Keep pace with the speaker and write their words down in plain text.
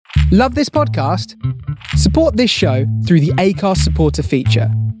Love this podcast? Support this show through the Acast supporter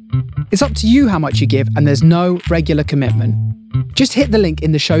feature. It's up to you how much you give, and there's no regular commitment. Just hit the link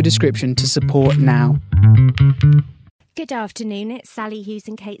in the show description to support now. Good afternoon, it's Sally Hughes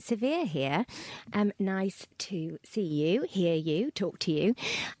and Kate Severe here. Nice to see you, hear you, talk to you.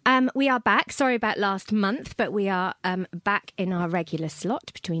 We are back. Sorry about last month, but we are back in our regular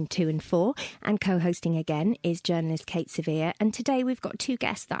slot between 2 and 4. And co-hosting again is journalist Kate Severe. And today we've got two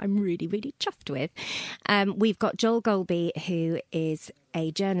guests that I'm really, really chuffed with. We've got Joel Golby, who is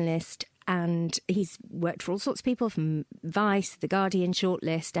a journalist, and he's worked for all sorts of people, from Vice, The Guardian,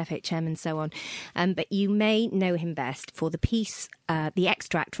 Shortlist, FHM and so on. But you may know him best for the piece, the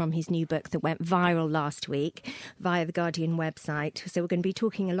extract from his new book that went viral last week via the Guardian website. So we're going to be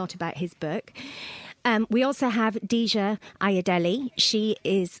talking a lot about his book. We also have Deeja Ayodele. She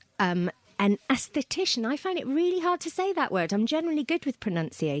is an aesthetician. I find it really hard to say that word. I'm generally good with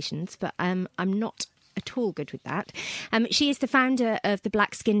pronunciations, but I'm not at all good with that. She is the founder of the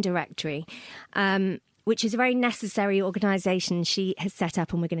Black Skin Directory, which is a very necessary organisation she has set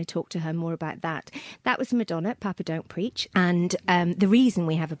up, and we're going to talk to her more about that. That was Madonna, Papa Don't Preach, and the reason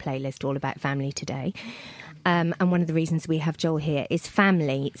we have a playlist all about family today, and one of the reasons we have Joel here, is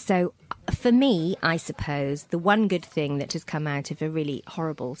family. So for me, I suppose, the one good thing that has come out of a really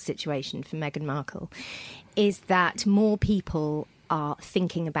horrible situation for Meghan Markle is that more people are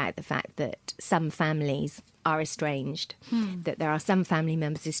thinking about the fact that some families are estranged, that there are some family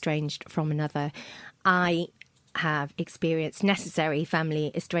members estranged from another. I have experienced necessary family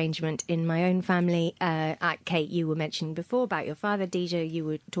estrangement in my own family. Kate, you were mentioning before about your father. Deeja, you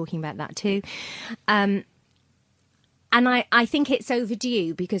were talking about that too. And I think it's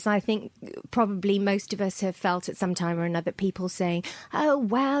overdue, because I think probably most of us have felt at some time or another people saying, oh,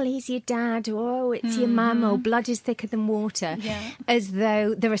 well, he's your dad, or oh, it's your mum, or blood is thicker than water, as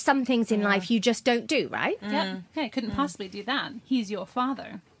though there are some things in life you just don't do, right? Yeah, you couldn't possibly do that. He's your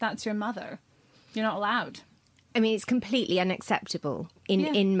father. That's your mother. You're not allowed. I mean, it's completely unacceptable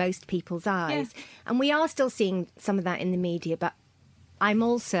in most people's eyes. Yeah. And we are still seeing some of that in the media, but I'm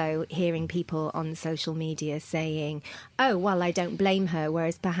also hearing people on social media saying, oh, well, I don't blame her,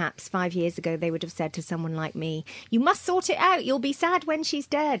 whereas perhaps 5 years ago they would have said to someone like me, you must sort it out. You'll be sad when she's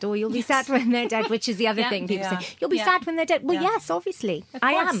dead, or you'll be sad when they're dead, which is the other thing people say. You'll be sad when they're dead. Well, yes, obviously.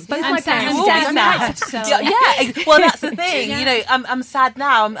 I am. Both my parents are dead. So. Well, that's the thing. You know, I'm sad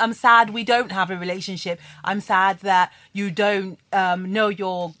now. I'm sad we don't have a relationship. I'm sad that you don't know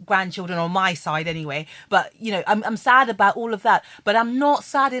your grandchildren, on my side anyway. But, you know, I'm sad about all of that. But I'm not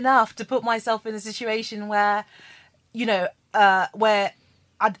sad enough to put myself in a situation where, you know, where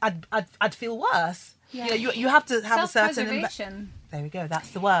I'd feel worse. Yeah. You know, you have to have a certain... There we go.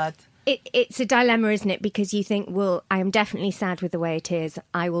 That's the word. It's a dilemma, isn't it? Because you think, well, I am definitely sad with the way it is.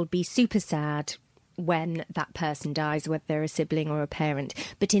 I will be super sad when that person dies, whether they're a sibling or a parent.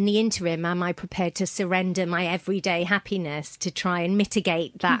 But in the interim, am I prepared to surrender my everyday happiness to try and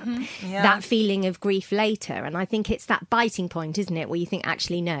mitigate that that feeling of grief later? And I think it's that biting point, isn't it, where you think,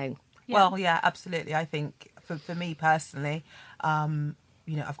 actually, no. Yeah. Well, yeah, absolutely. I think for me personally,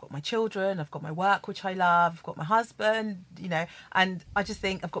 you know, I've got my children, I've got my work, which I love, I've got my husband, you know, and I just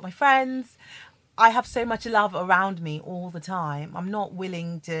think I've got my friends. I have so much love around me all the time. I'm not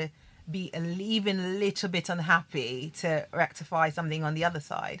willing to be even a little bit unhappy to rectify something on the other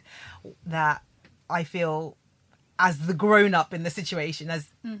side that I feel, as the grown-up in the situation, as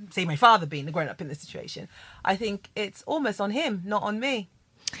say my father being the grown-up in the situation, I think it's almost on him, not on me.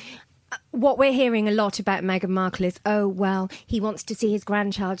 What we're hearing a lot about Meghan Markle is, oh, well, he wants to see his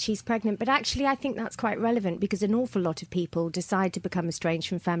grandchild, she's pregnant. But actually, I think that's quite relevant, because an awful lot of people decide to become estranged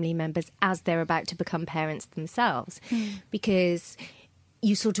from family members as they're about to become parents themselves, because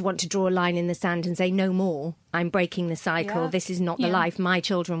you sort of want to draw a line in the sand and say, no more, I'm breaking the cycle. This is not the life my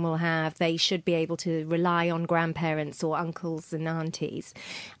children will have. They should be able to rely on grandparents or uncles and aunties.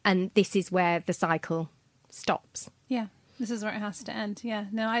 And this is where the cycle stops. Yeah, this is where it has to end. Yeah,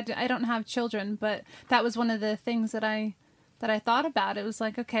 no, I don't have children, but that was one of the things that I thought about. It was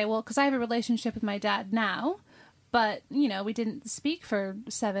like, okay, well, because I have a relationship with my dad now, but, you know, we didn't speak for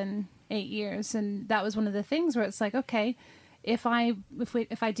 7-8 years. And that was one of the things where it's like, okay, if I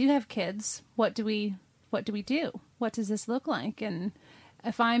do have kids, what do we do? What does this look like? And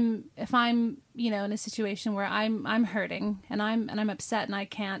if I'm you know, in a situation where I'm hurting and I'm upset and I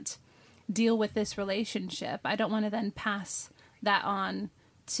can't deal with this relationship, I don't want to then pass that on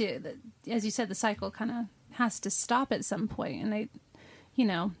to as you said, the cycle kind of has to stop at some point. And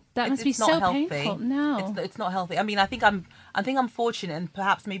that must be so painful. No, it's not healthy. I mean, I think I'm fortunate, and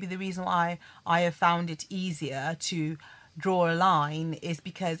perhaps maybe the reason why I have found it easier to draw a line is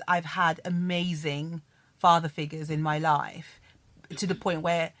because I've had amazing father figures in my life, to the point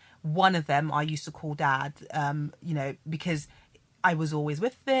where one of them I used to call Dad, because I was always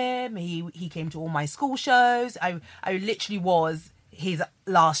with him. He came to all my school shows. I literally was his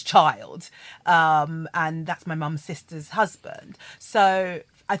last child, and that's my mum's sister's husband. So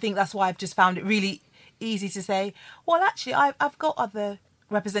I think that's why I've just found it really easy to say, well, actually, I've got other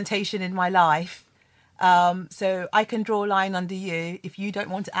representation in my life, so I can draw a line under you. If you don't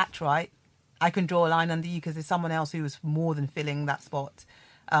want to act right, I can draw a line under you because there's someone else who is more than filling that spot.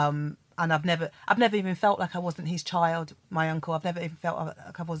 And I've never even felt like I wasn't his child. My uncle, I've never even felt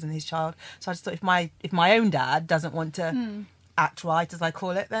like I wasn't his child. So I just thought, if my own dad doesn't want to act right, as I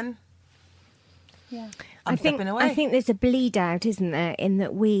call it, then I'm stepping away. I think there's a bleed out, isn't there, in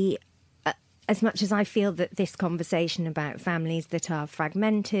that we, as much as I feel that this conversation about families that are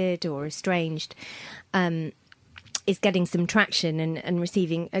fragmented or estranged is getting some traction and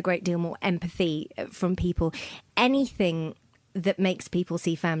receiving a great deal more empathy from people, anything that makes people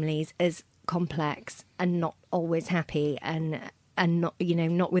see families as complex and not always happy and not,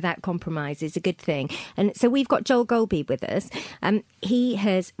 not without compromise is a good thing. And so we've got Joel Golby with us. He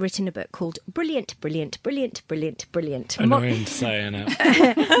has written a book called Brilliant. Annoying to say, isn't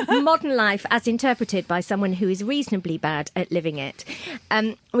it? Modern Life as Interpreted by Someone Who is Reasonably Bad at Living It.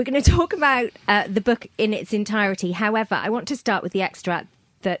 We're going to talk about the book in its entirety. However, I want to start with the extract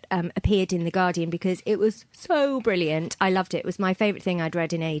that appeared in The Guardian because it was so brilliant. I loved it. It was my favourite thing I'd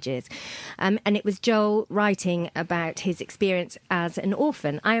read in ages. And it was Joel writing about his experience as an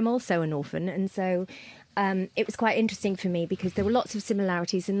orphan. I am also an orphan, and so it was quite interesting for me because there were lots of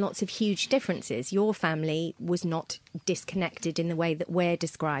similarities and lots of huge differences. Your family was not disconnected in the way that we're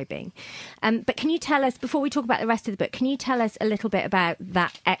describing. But can you tell us, before we talk about the rest of the book, can you tell us a little bit about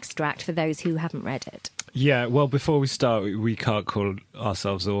that extract for those who haven't read it? Yeah, well, before we start, we can't call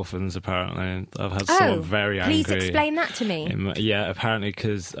ourselves orphans, apparently. I've had someone very angry. Please explain that to me. Apparently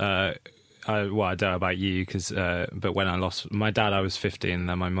because... I don't know about you, but when I lost my dad, I was 15,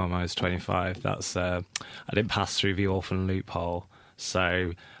 then my mum, I was 25. I didn't pass through the orphan loophole,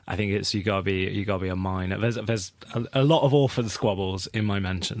 so I think it's you gotta be a minor. There's a lot of orphan squabbles in my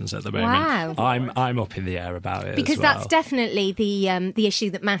mentions at the moment. Wow. I'm up in the air about it because as well. That's definitely the issue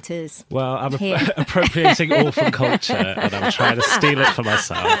that matters. Well, I'm appropriating orphan culture, and I'm trying to steal it for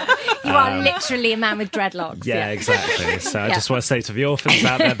myself. You are literally a man with dreadlocks. Yeah, exactly. So I just want to say to the orphans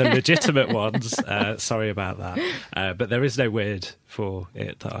out there, the legitimate ones, sorry about that. But there is no word for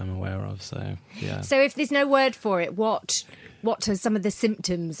it that I'm aware of. So, yeah. So if there's no word for it, what are some of the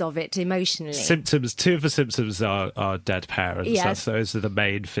symptoms of it emotionally? Two of the symptoms are dead parents. Yes. Those are the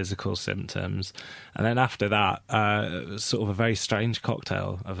main physical symptoms. And then after that, sort of a very strange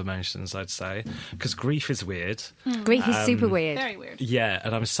cocktail of emotions, I'd say. Because grief is weird. Grief is super weird. Very weird. Yeah,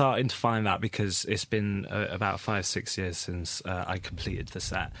 and I'm starting to find that because it's been about 5-6 years since I completed the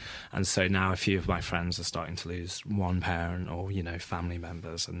set. And so now a few of my friends are starting to lose one parent or, family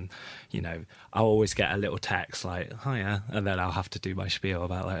members. And, I'll always get a little text like, hiya, and then I'll have to do my spiel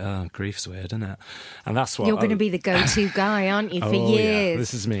about grief's weird, isn't it? And that's what... You're going to be the go-to guy, aren't you, for years? Yeah.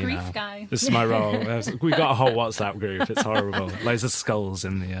 This is me Grief now. guy. This is my role. We got a whole WhatsApp group. It's horrible. Loads of skulls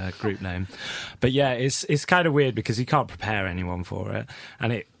in the group name. But yeah, it's kind of weird because you can't prepare anyone for it.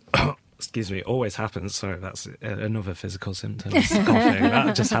 And it... excuse me, always happens. Sorry, that's another physical symptom. Coughing.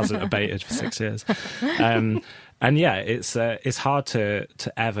 That just hasn't abated for 6 years. And yeah, it's hard to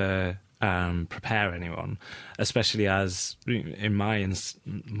ever prepare anyone, especially as in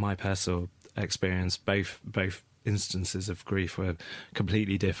my personal experience, both instances of grief were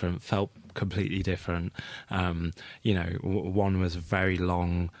completely different, felt completely different. One was a very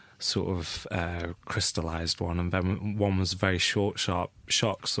long, sort of crystallized one, and then one was very short, sharp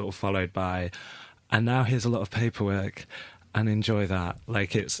shock, sort of followed by, and now here's a lot of paperwork, and enjoy that.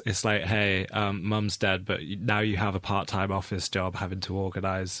 Like it's like, hey, mum's dead, but now you have a part-time office job having to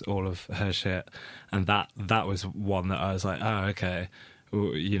organise all of her shit, and that was one that I was like, oh, okay.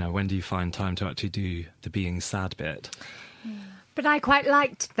 When do you find time to actually do the being sad bit? But I quite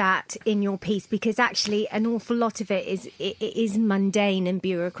liked that in your piece because actually an awful lot of it is mundane and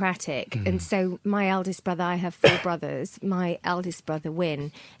bureaucratic. And so my eldest brother, I have 4 brothers, my eldest brother,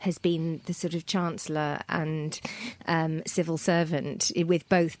 Wyn, has been the sort of chancellor and civil servant with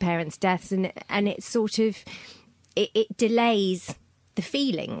both parents' deaths. And it's sort of, it delays the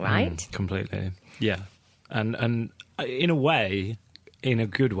feeling, right? Completely, yeah. And in a way... in a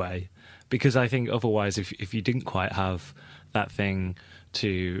good way, because I think otherwise if you didn't quite have that thing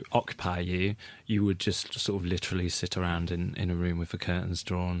to occupy you, you would just sort of literally sit around in a room with the curtains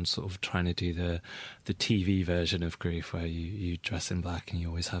drawn, sort of trying to do the TV version of grief, where you dress in black and you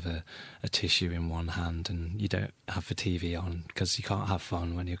always have a tissue in one hand and you don't have the TV on because you can't have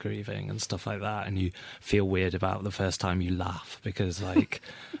fun when you're grieving and stuff like that, and you feel weird about the first time you laugh because like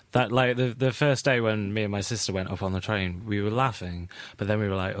that, like the first day when me and my sister went up on the train, we were laughing, but then we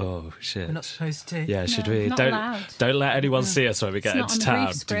were like, oh shit, We're not supposed to. yeah, should we not don't allowed. don't let anyone see us when we get It's into not on the town.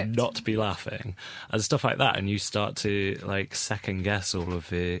 brief Do script. not be laughing and stuff like that, and you start to like second guess all of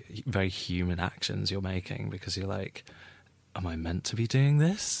the very human actions you're making because you're like, am I meant to be doing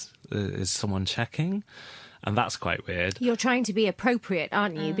this? Is someone checking? And that's quite weird. You're trying to be appropriate,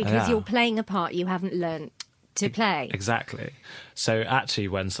 aren't you? Because Yeah. you're playing a part you haven't learnt to play. Exactly. So actually,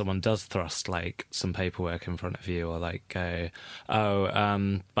 when someone does thrust like some paperwork in front of you, or like go,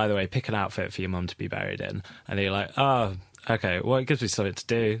 by the way, pick an outfit for your mum to be buried in, and you're like, oh, okay, well, it gives me something to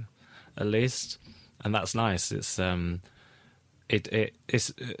do, at least, and that's nice. It's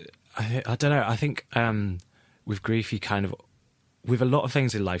it's I don't know. I think with grief, you kind of, with a lot of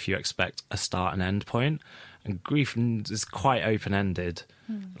things in life, you expect a start and end point, and grief is quite open ended.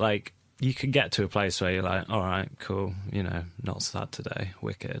 Like, you can get to a place where you're like, all right, cool, you know, not sad today,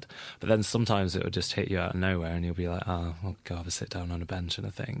 wicked. But then sometimes it will just hit you out of nowhere and you'll be like, oh, I'll go have a sit down on a bench and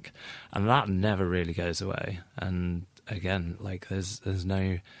a think. And that never really goes away. And again, like there's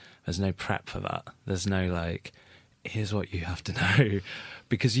no prep for that. There's no like, here's what you have to know,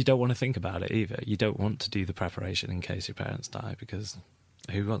 because you don't want to think about it either. You don't want to do the preparation in case your parents die, because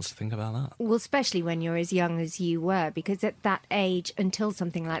who wants to think about that? Well, especially when you're as young as you were, because at that age, until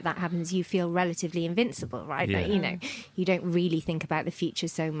something like that happens, you feel relatively invincible, right? Yeah. But, you know, you don't really think about the future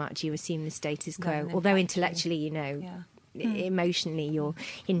so much. You assume the status quo. No, Although factually. intellectually, you know, Yeah. emotionally, you're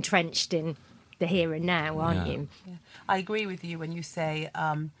entrenched in the here and now, aren't Yeah. you? Yeah. I agree with you when you say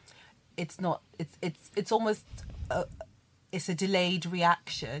it's not. It's almost. It's a delayed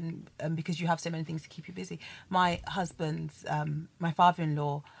reaction because you have so many things to keep you busy. My husband's, my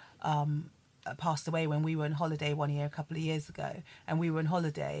father-in-law passed away when we were on holiday one year, a couple of years ago, and we were on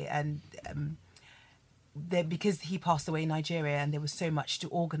holiday, and because he passed away in Nigeria and there was so much to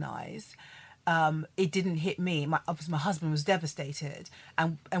organise, it didn't hit me. Obviously, my husband was devastated,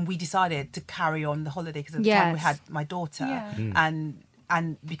 and we decided to carry on the holiday because at the time we Yes. had my daughter, Yeah.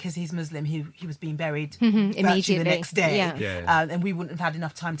 and because he's Muslim, he was being buried Immediately. virtually the next day, Yeah. Yeah. and we wouldn't have had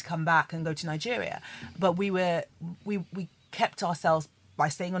enough time to come back and go to Nigeria. But we kept ourselves, by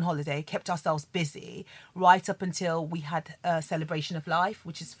staying on holiday, kept ourselves busy right up until we had a celebration of life,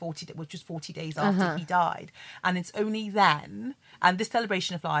 which was 40 days after he died. And it's only then, and this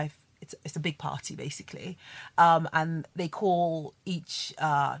celebration of life, it's a big party basically, and they call each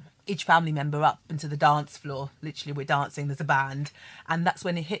family member up into the dance floor. Literally, we're dancing, there's a band, and that's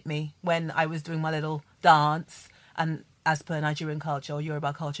when it hit me, when I was doing my little dance, and as per Nigerian culture or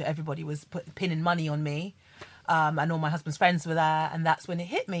Yoruba culture, everybody was pinning money on me, and all my husband's friends were there, and that's when it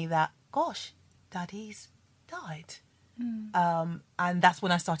hit me that, gosh, Daddy's died. And that's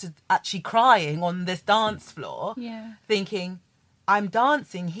when I started actually crying on this dance floor, Yeah. thinking, I'm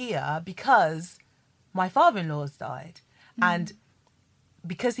dancing here because my father-in-law's died. And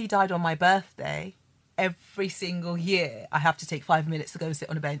because he died on my birthday, every single year I have to take 5 minutes to go sit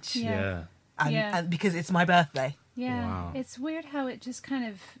on a bench. Yeah. And because it's my birthday. Yeah, Wow. it's weird how it just kind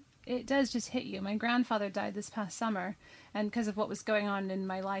of, it does just hit you. My grandfather died this past summer, and because of what was going on in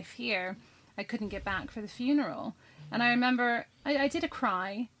my life here, I couldn't get back for the funeral. And I remember I did a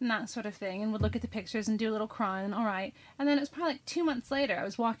cry and that sort of thing, and would look at the pictures and do a little cry, and all right. And then it was probably like 2 months later, I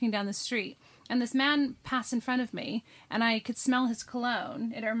was walking down the street, and this man passed in front of me, and I could smell his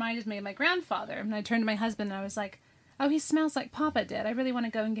cologne. It reminded me of my grandfather. And I turned to my husband, and I was like, oh, he smells like Papa did. I really want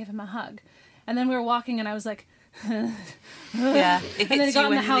to go and give him a hug. And then we were walking, and I was like, Yeah, it and then hits I got you in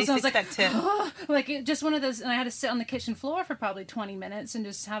when the you house least and I was like, expect it. like just one of those, and I had to sit on the kitchen floor for probably 20 minutes and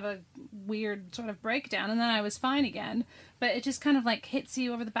just have a weird sort of breakdown, and then I was fine again. But it just kind of like hits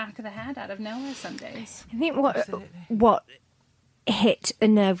you over the back of the head out of nowhere some days. I think Absolutely. what hit a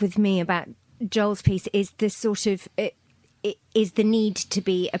nerve with me about Joel's piece is the sort of is the need to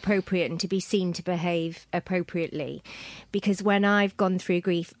be appropriate and to be seen to behave appropriately, because when I've gone through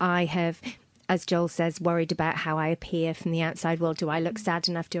grief, I have, as Joel says, worried about how I appear from the outside world. Do I look sad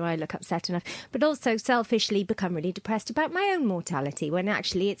enough? Do I look upset enough? But also selfishly become really depressed about my own mortality, when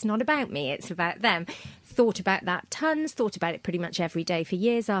actually it's not about me, it's about them. Thought about that tons, thought about it pretty much every day for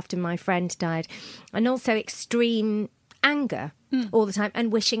years after my friend died. And also extreme anger all the time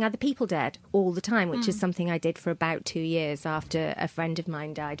and wishing other people dead all the time, which is something I did for about 2 years after a friend of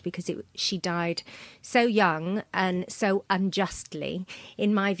mine died, because she died so young and so unjustly,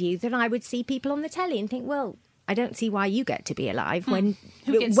 in my view, that I would see people on the telly and think, well, I don't see why you get to be alive when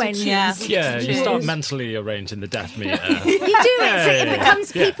you start mentally arranging the death meter. You do it. It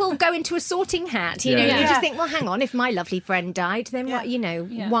becomes people go into a sorting hat. You know, you just think, well, hang on, if my lovely friend died, then what? You know,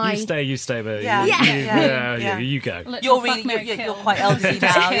 why? You stay, but you go. You're quite elderly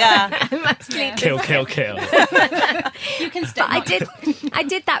now. Kill. You can stay. But I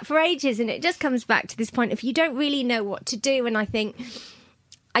did that for ages, and it just comes back to this point of you don't really know what to do. And I think,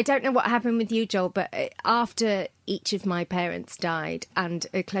 I don't know what happened with you, Joel, but after each of my parents died and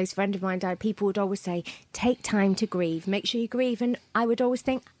a close friend of mine died, people would always say, take time to grieve, make sure you grieve. And I would always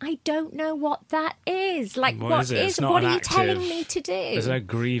think, I don't know what that is. Like, what are you telling me to do? There's no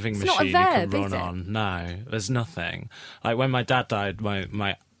grieving it's machine not a verb, you can run on. No, there's nothing. Like, when my dad died,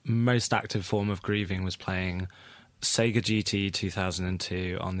 my most active form of grieving was playing Sega GT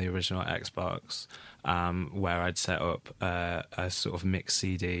 2002 on the original Xbox. Where I'd set up a sort of mix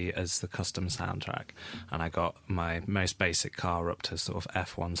CD as the custom soundtrack, and I got my most basic car up to sort of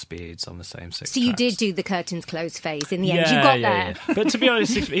F1 speeds on the same 6 So you tracks. did do the curtains closed phase in the end. You got there. Yeah. But to be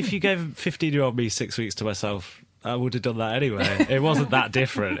honest, if you gave 15-year-old me 6 weeks to myself, I would have done that anyway. It wasn't that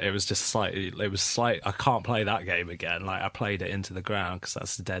different. It was just slightly. I can't play that game again. Like, I played it into the ground because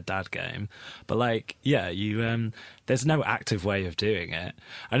that's the Dead Dad game. But like, yeah, you there's no active way of doing it.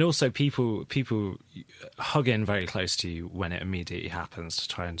 And also, people hug in very close to you when it immediately happens to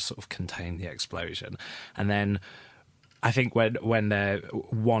try and sort of contain the explosion. And then I think when they're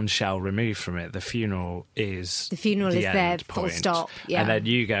one shell removed from it, the funeral is there, full stop. Yeah. And then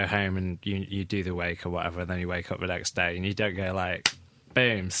you go home and you do the wake or whatever, and then you wake up the next day and you don't go like,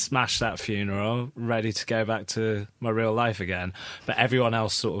 boom, smash that funeral, ready to go back to my real life again. But everyone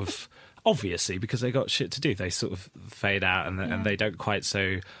else sort of, obviously, because they got shit to do, they sort of fade out and they don't quite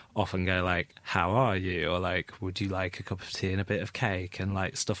so often go like, how are you? Or like, would you like a cup of tea and a bit of cake? And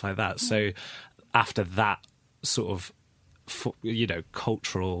like stuff like that. So after that sort of,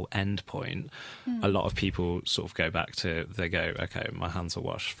 cultural end point, a lot of people sort of go back to, they go, okay, my hands are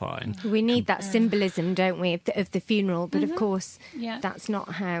washed, fine. We need that symbolism, don't we, of the funeral, but of course that's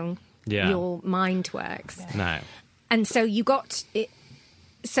not how your mind works. No. And so you got it.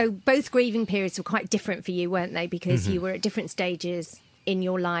 So both grieving periods were quite different for you, weren't they? Because you were at different stages in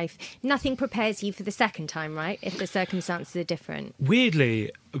your life. Nothing prepares you for the second time, right? If the circumstances are different.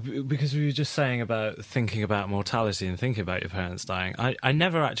 Weirdly, because we were just saying about thinking about mortality and thinking about your parents dying, I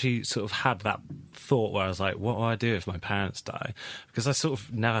never actually sort of had that thought where I was like, what will I do if my parents die? Because I sort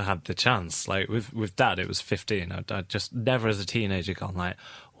of never had the chance. Like with Dad, it was 15. I just never as a teenager gone like,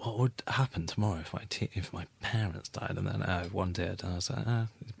 what would happen tomorrow if my parents died? And then one did, and I was like,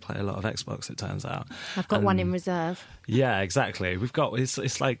 play a lot of Xbox, it turns out. I've got one in reserve. Yeah, exactly. We've got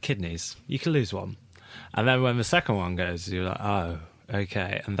it's like kidneys. You can lose one, and then when the second one goes, you're like, oh,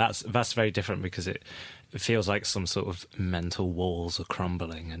 okay. And that's very different because it feels like some sort of mental walls are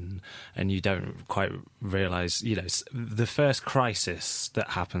crumbling, and you don't quite realise, the first crisis that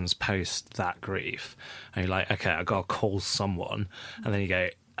happens post that grief, and you're like, okay, I got to call someone, and then you go,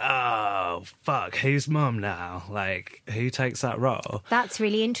 oh fuck, who's mum now? Like, who takes that role? That's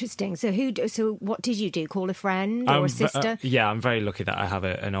really interesting. So what did you do? Call a friend or a sister? Yeah, I'm very lucky that I have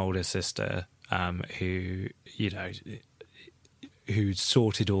an older sister who who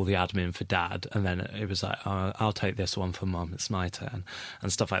sorted all the admin for Dad, and then it was like, oh, I'll take this one for Mum, it's my turn,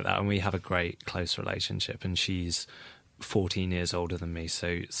 and stuff like that. And we have a great close relationship, and she's 14 years older than me,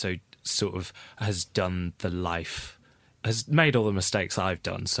 so sort of has made all the mistakes I've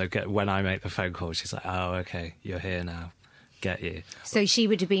done. So when I make the phone call, she's like, oh, okay, you're here now. Get you. So she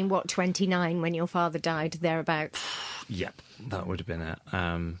would have been, 29 when your father died, thereabouts? Yep, that would have been it.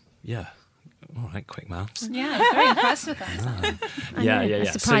 Yeah. All right, quick maths. Yeah, very impressed with that. Yeah. I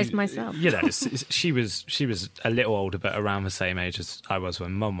surprised myself. She was a little older, but around the same age as I was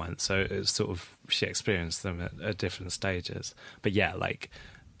when Mum went. So it's sort of, she experienced them at different stages. But yeah, like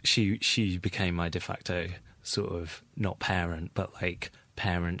she became my de facto sort of, not parent, but like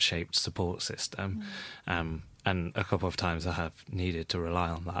parent-shaped support system. And a couple of times I have needed to rely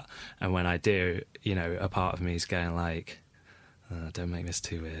on that. And when I do, a part of me is going like, don't make this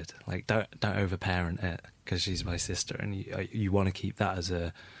too weird. Like, don't overparent it, because she's my sister, and you want to keep that as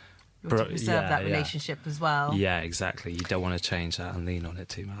a... You want to preserve that relationship as well. Yeah, exactly. You don't want to change that and lean on it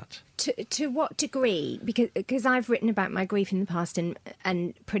too much. To what degree? Because I've written about my grief in the past,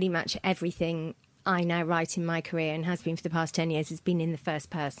 and pretty much everything I now write in my career, and has been for the past 10 years, has been in the first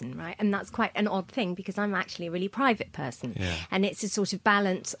person, right? And that's quite an odd thing because I'm actually a really private person. Yeah. And it's a sort of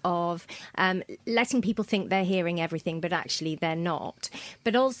balance of letting people think they're hearing everything, but actually they're not.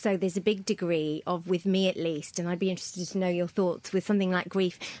 But also there's a big degree of, with me at least, and I'd be interested to know your thoughts with something like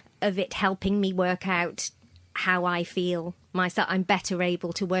grief, of it helping me work out how I feel myself. I'm better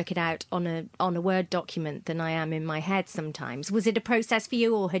able to work it out on a Word document than I am in my head sometimes. Was it a process for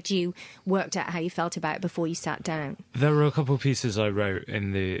you, or had you worked out how you felt about it before you sat down? There were a couple of pieces I wrote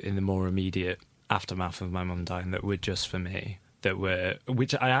in the more immediate aftermath of my mum dying that were just for me,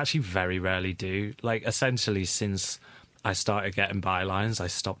 which I actually very rarely do. Like, essentially, since I started getting bylines, I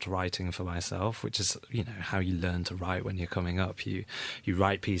stopped writing for myself, which is, how you learn to write when you're coming up. You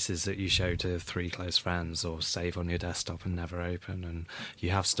write pieces that you show to 3 close friends or save on your desktop and never open, and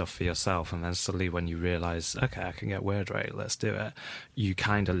you have stuff for yourself. And then suddenly when you realise, okay, I can get word rate, let's do it, you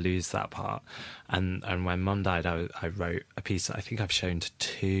kind of lose that part. And when Mum died, I wrote a piece that I think I've shown to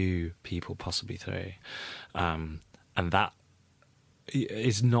 2 people, possibly 3. And that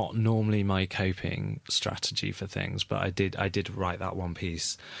is not normally my coping strategy for things, but I did write that one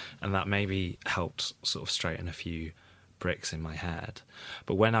piece, and that maybe helped sort of straighten a few bricks in my head.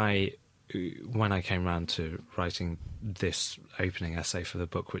 But when I came round to writing this opening essay for the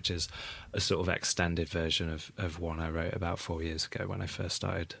book, which is a sort of extended version of one I wrote about 4 years ago when I first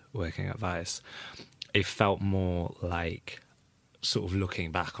started working at Vice, it felt more like sort of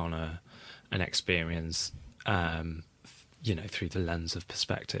looking back on an experience through the lens of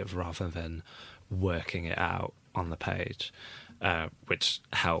perspective rather than working it out on the page, which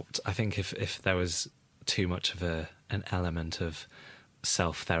helped. I think if there was too much of an element of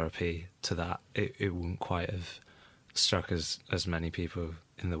self-therapy to that, it wouldn't quite have struck as many people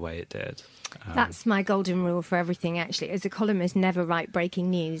in the way it did. That's my golden rule for everything, actually. As a columnist, never write breaking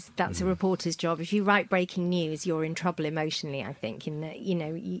news. That's a reporter's job. If you write breaking news, you're in trouble emotionally, I think, in that,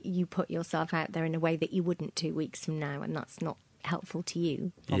 you put yourself out there in a way that you wouldn't 2 weeks from now, and that's not helpful to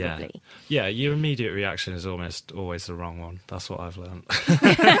you, probably. Yeah, your immediate reaction is almost always the wrong one. That's what I've learned.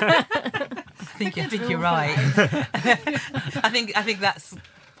 I think you're right. I think that's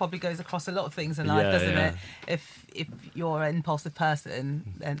probably goes across a lot of things in life, doesn't it? If you're an impulsive person,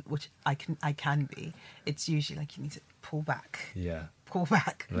 then, which I can be, it's usually like you need to pull back. Yeah. Pull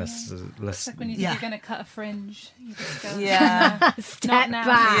back. Let's It's like when you think you're going to cut a fringe, you just go, step not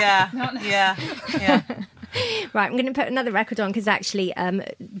back. now. Not now. Yeah. Right, I'm going to put another record on because actually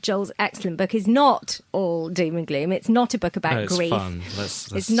Joel's excellent book is not all doom and gloom. It's not a book about grief. Fun.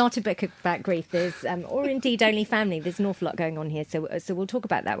 It's not a book about grief. There's, or indeed only family. There's an awful lot going on here. So we'll talk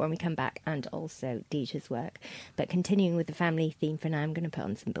about that when we come back, and also Deja's work. But continuing with the family theme for now, I'm going to put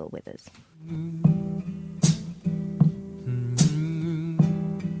on some Bill Withers.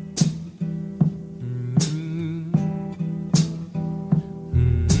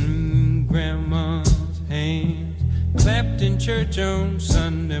 Grandma's hands clapped in church on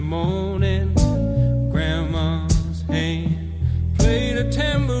Sunday morning. Grandma's hand played a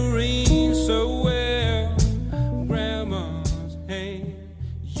tambourine so well. Grandma's hand.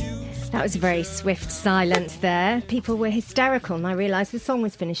 That was a very swift silence there. People were hysterical, and I realised the song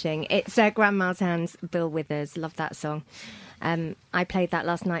was finishing. It's Grandma's Hands, Bill Withers. Love that song. I played that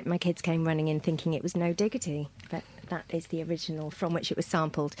last night. My kids came running in thinking it was No Diggity, but that is the original from which it was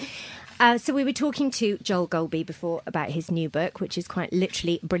sampled. So we were talking to Joel Golby before about his new book, which is quite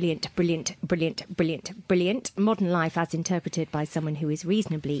literally brilliant. Modern life as interpreted by someone who is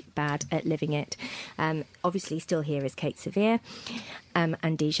reasonably bad at living it. Obviously still here is Kate Severe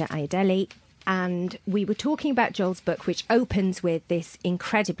and Deja Ayodele. And we were talking about Joel's book, which opens with this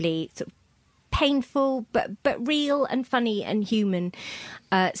incredibly sort of painful but real and funny and human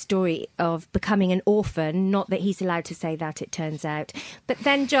story of becoming an orphan. Not that he's allowed to say that, it turns out. But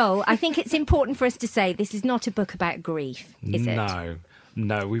then, Joel, I think it's important for us to say this is not a book about grief, is it?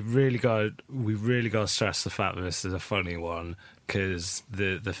 No, we've really got to stress the fact that this is a funny one, because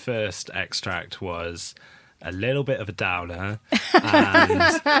the first extract was a little bit of a downer,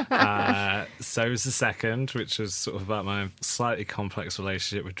 and so was the second, which was sort of about my slightly complex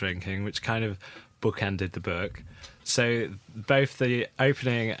relationship with drinking, which kind of bookended the book. So both the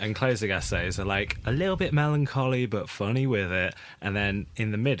opening and closing essays are like a little bit melancholy but funny with it, and then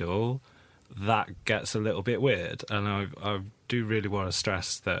in the middle that gets a little bit weird. And I do really want to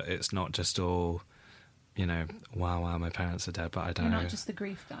stress that it's not just all, wow, my parents are dead, but I don't know. You're not just the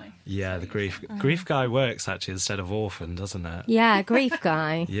grief guy. Yeah, the grief guy works actually instead of orphan, doesn't it? Yeah, grief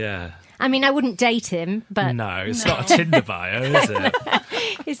guy. Yeah. I mean, I wouldn't date him, but... No, it's not a Tinder bio, is it?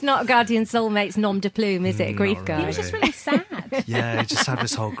 It's not a guardian soulmate's nom de plume, is it? A grief Not guide. He was just really sad. Yeah, he just had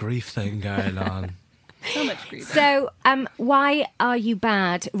this whole grief thing going on. So much grief. So, why are you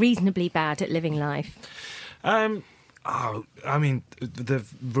reasonably bad at living life? I mean, the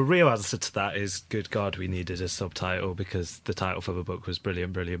real answer to that is, good God, we needed a subtitle, because the title for the book was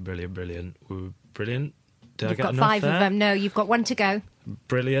Brilliant, Brilliant, Brilliant, Brilliant. Ooh, brilliant? Did I You've get got enough 5 there? of them. No, you've got 1 to go.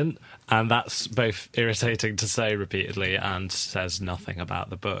 Brilliant. And that's both irritating to say repeatedly and says nothing about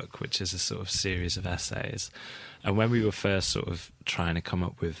the book, which is a sort of series of essays. And when we were first sort of trying to come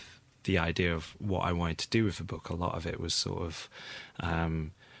up with the idea of what I wanted to do with the book, a lot of it was sort of, a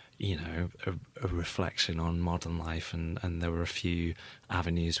reflection on modern life. And there were a few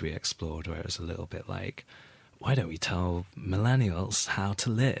avenues we explored where it was a little bit like, why don't we tell millennials how to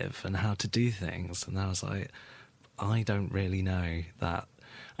live and how to do things? And I was like, I don't really know that.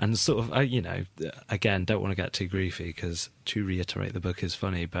 And sort of, again, don't want to get too griefy, because to reiterate, the book is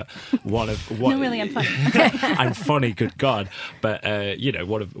funny, but one of what No, really, I'm funny. I'm funny, good God. But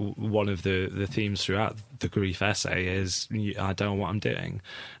one of the themes throughout the grief essay is, I don't know what I'm doing,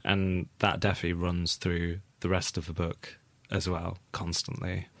 and that definitely runs through the rest of the book as well,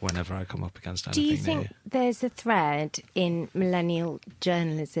 constantly, whenever I come up against anything Do you new. think there's a thread in millennial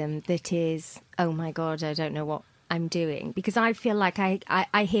journalism that is, oh my God, I don't know what I'm doing? Because I feel like I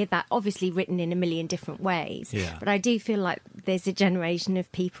hear that obviously written in a million different ways, Yeah. but I do feel like there's a generation of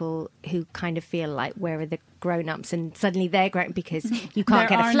people who kind of feel like, where are the grown-ups? And suddenly they're grown because you can't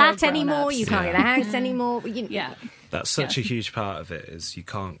There get a are flat no anymore, grown-ups. you can't Yeah. get a house anymore. Yeah. That's such a huge part of it, is you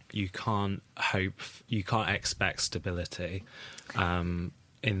can't expect stability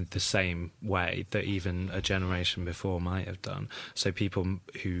in the same way that even a generation before might have done. So people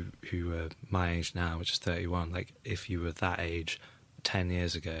who are my age now, which is 31, like if you were that age 10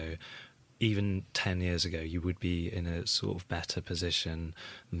 years ago, even 10 years ago, you would be in a sort of better position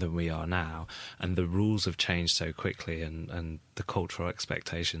than we are now. And the rules have changed so quickly, and the cultural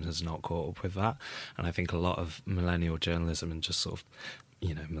expectation has not caught up with that. And I think a lot of millennial journalism and just sort of,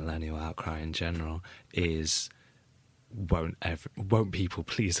 millennial outcry in general is, won't people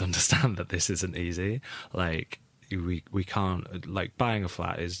please understand that this isn't easy? Like, we can't, like, buying a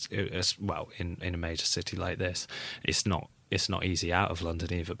flat is well, in a major city like this, it's not easy out of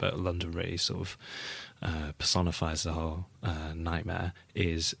London either, but London really sort of personifies the whole nightmare.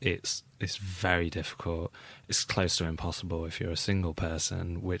 It's very difficult. It's close to impossible if you're a single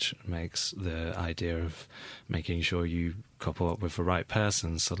person, which makes the idea of making sure you couple up with the right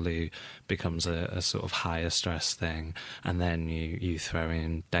person suddenly becomes a sort of higher stress thing. And then you throw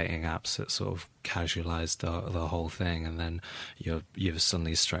in dating apps that sort of casualize the whole thing, and then you're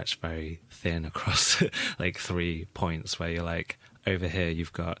suddenly stretched very thin across like 3 points, where you're like, over here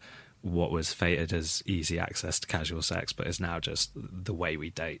you've got what was fated as easy access to casual sex, but is now just the way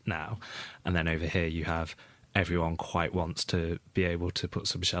we date now. And then over here you have everyone quite wants to be able to put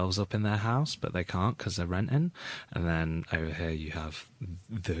some shelves up in their house, but they can't because they're renting. And then over here you have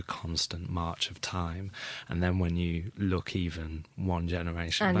the constant march of time. And then when you look even one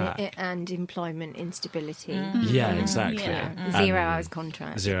generation back, and employment instability. yeah, exactly. Yeah. 0 hours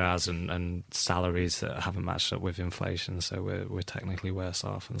contract. 0 hours and salaries that haven't matched up with inflation, so we're technically worse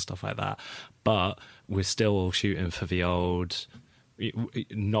off and stuff like that. But we're still all shooting for the old,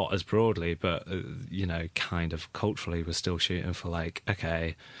 not as broadly, but kind of culturally, we're still shooting for, like,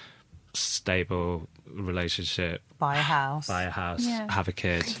 okay, stable relationship, Buy a house. Yeah. have a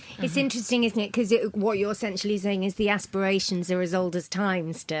kid. It's interesting, isn't it? Because what you're essentially saying is the aspirations are as old as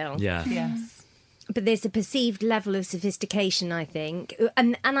time still. Yeah. Yes. But there's a perceived level of sophistication, I think.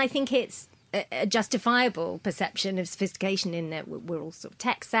 And I think it's a justifiable perception of sophistication in that we're all sort of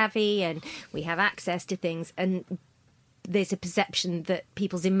tech savvy and we have access to things. And there's a perception that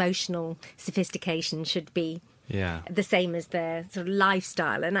people's emotional sophistication should be Yeah. the same as their sort of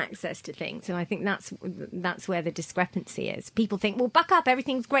lifestyle and access to things. And I think that's where the discrepancy is. People think, well, buck up,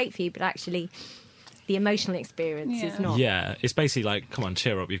 everything's great for you, but actually the emotional experience is not. Yeah, it's basically like, come on,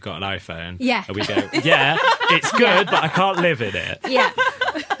 cheer up, you've got an iPhone. Yeah. And we go, yeah, it's good, but I can't live in it. Yeah.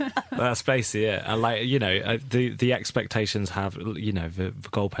 That's basically it. And, like, the expectations have, the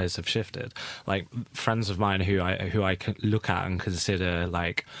goalposts have shifted. Like, friends of mine who I can look at and consider,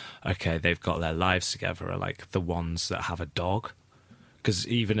 like, okay, they've got their lives together, are like the ones that have a dog. Because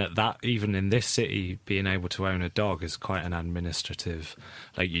even in this city, being able to own a dog is quite an administrative.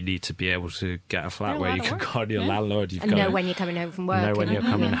 Like, you need to be able to get a flat where you can call your landlord. You've And got know to when you're coming home from work. know when and- you're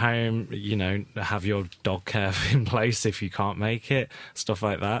coming home. Have your dog care in place if you can't make it. Stuff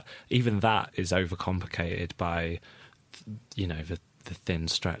like that. Even that is overcomplicated by, the thin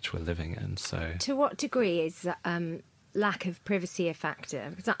stretch we're living in. So To what degree is lack of privacy a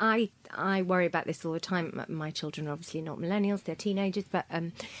factor? Because I worry about this all the time. My children are obviously not millennials, they're teenagers, but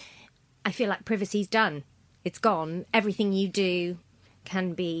I feel like privacy's done. It's gone. Everything you do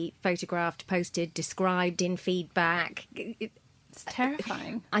can be photographed, posted, described in feedback. It's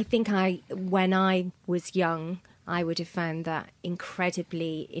terrifying. I think when I was young, I would have found that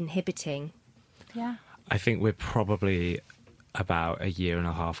incredibly inhibiting. Yeah. I think we're probably about a year and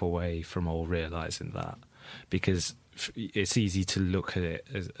a half away from all realising that, because it's easy to look at it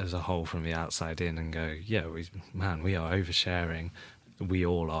as a whole from the outside in and go, yeah, we are oversharing. We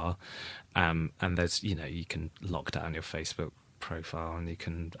all are. And there's, you can lock down your Facebook profile and you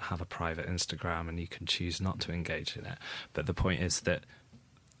can have a private Instagram and you can choose not to engage in it. But the point is that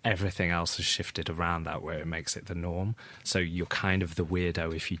everything else has shifted around that, where it makes it the norm. So you're kind of the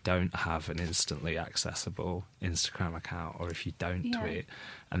weirdo if you don't have an instantly accessible Instagram account, or if you don't tweet.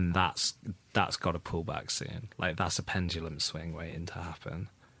 And that's got to pull back soon. Like, that's a pendulum swing waiting to happen,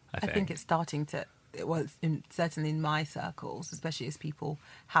 I think it's starting to, certainly in my circles, especially as people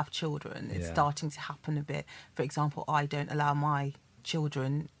have children, it's starting to happen a bit. For example, I don't allow my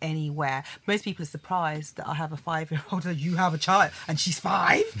children anywhere. Most people are surprised that I have a 5-year-old. You have a child and she's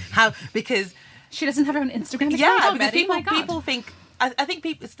 5? How? Because she doesn't have her own Instagram account because already? people think, I think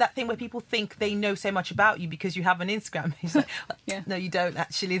it's that thing where people think they know so much about you because you have an Instagram. It's like, no, you don't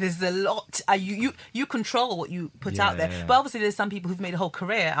actually. There's a lot. You control what you put out there. Yeah. But obviously there's some people who've made a whole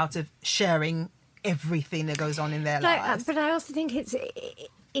career out of sharing everything that goes on in their lives. But I also think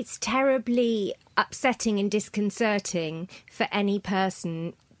it's terribly upsetting and disconcerting for any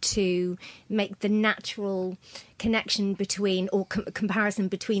person to make the natural connection between, or comparison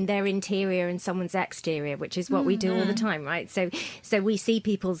between, their interior and someone's exterior, which is what we do all the time, right? So we see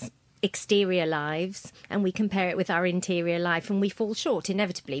people's exterior lives and we compare it with our interior life, and we fall short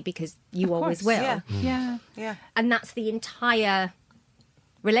inevitably, because you always will. Yeah. And that's the entire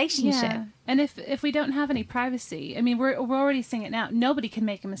relationship. Yeah. And if we don't have any privacy, I mean, we're already seeing it now. Nobody can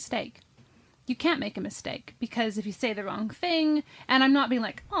make a mistake. You can't make a mistake, because if you say the wrong thing, and I'm not being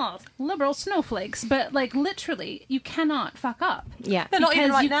like, oh, liberal snowflakes, but like literally, you cannot fuck up. Yeah. No, not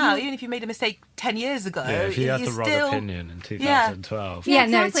even right now. Even if you made a mistake 10 years ago. Yeah, if you had the wrong opinion in 2012. Yeah,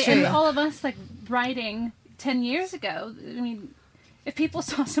 exactly. No, it's true. And all of us, like, writing 10 years ago, I mean, if people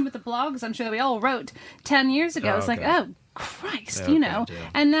saw some of the blogs, I'm sure that we all wrote 10 years ago, it's like, oh, Christ,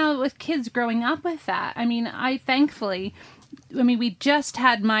 And now with kids growing up with that, I mean, we just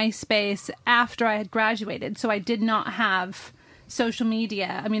had MySpace after I had graduated, so I did not have social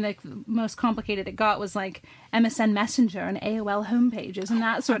media. I mean, like, the most complicated it got was like MSN Messenger and AOL homepages and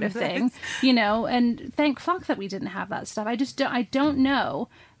that sort of thing, and thank fuck that we didn't have that stuff. I don't know.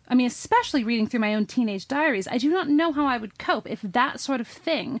 I mean, especially reading through my own teenage diaries, I do not know how I would cope if that sort of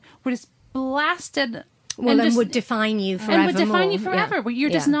thing were just blasted. And would define you forever. And would define you forever. Where you're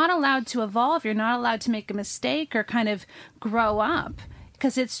just not allowed to evolve. You're not allowed to make a mistake or kind of grow up.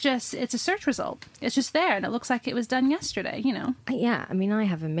 Because it's a search result. It's just there, and it looks like it was done yesterday, Yeah, I mean, I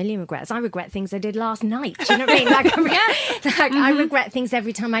have a million regrets. I regret things I did last night. Do you know what I mean? I regret things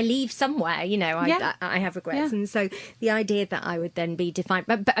every time I leave somewhere, I have regrets. Yeah. And so the idea that I would then be defined...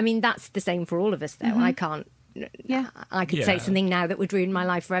 But I mean, that's the same for all of us, though. Mm-hmm. I can't... Yeah, I could say something now that would ruin my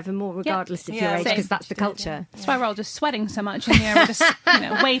life forevermore, regardless of your age, because that's the culture. That's why we're all just sweating so much in here. We're just,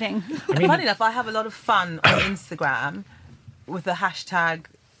 waiting. Funny enough, I have a lot of fun on Instagram with the hashtag.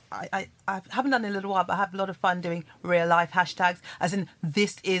 I haven't done it in a little while, but I have a lot of fun doing real life hashtags, as in,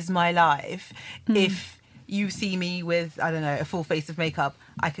 this is my life. If you see me with, I don't know, a full face of makeup,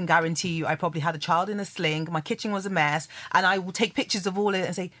 I can guarantee you I probably had a child in a sling, my kitchen was a mess, and I will take pictures of all of it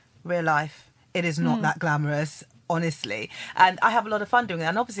and say, real life. It is not that glamorous, honestly. And I have a lot of fun doing it.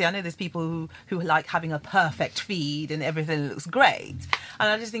 And obviously, I know there's people who like having a perfect feed and everything looks great. And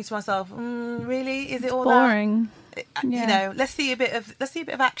I just think to myself, really? Is it all boring? That? Let's see a bit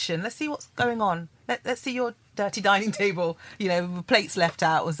of action. Let's see what's going on. Let's see your dirty dining table, with plates left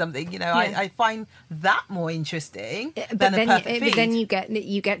out or something. I find that more interesting than a perfect feed. But then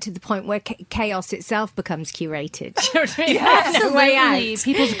you get to the point where chaos itself becomes curated. Absolutely.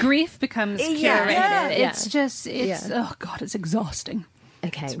 People's grief becomes curated. Oh God, it's exhausting.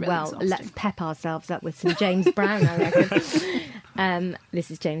 Okay, really exhausting. Let's pep ourselves up with some James Brown, I reckon.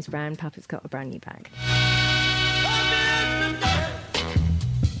 This is James Brown. Papa's got a brand new bag.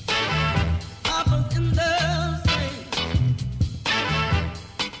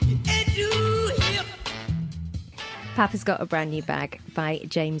 Papa's Got a Brand New Bag by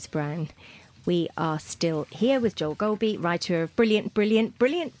James Brown. We are still here with Joel Golby, writer of Brilliant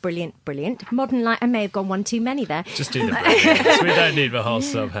Modern Life. I may have gone one too many there. Just do the brilliant. We don't need the whole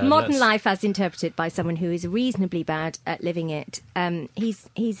subhead. Modern Life as interpreted by someone who is reasonably bad at living it.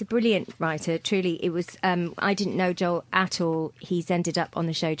 He's a brilliant writer. Truly, it was. I didn't know Joel at all. He's ended up on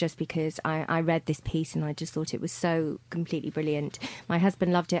the show just because I read this piece and I just thought it was so completely brilliant. My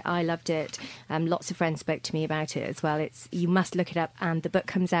husband loved it. I loved it. Lots of friends spoke to me about it as well. You must look it up. And the book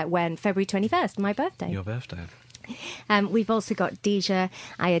comes out when? February 21st, my birthday. Your birthday. We've also got Deja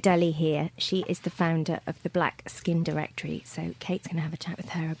Ayodele here. She is the founder of the Black Skin Directory. So Kate's going to have a chat with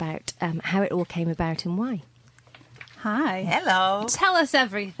her about how it all came about and why. Hi. Hello. Tell us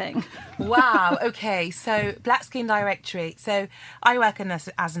everything. Wow. Okay. So Black Skin Directory. So I work as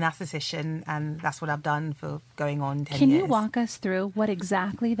an aesthetician, and that's what I've done for going on 10 years. Can you walk us through what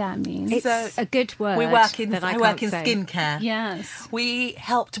exactly that means? It's a good word. I work in say. skincare. Yes. We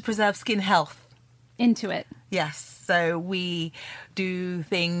help to preserve skin health. Into it. Yes. So we do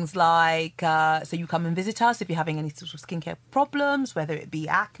things like, so you come and visit us if you're having any sort of skincare problems, whether it be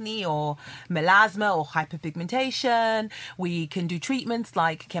acne or melasma or hyperpigmentation. We can do treatments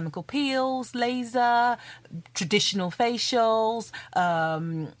like chemical peels, laser, traditional facials,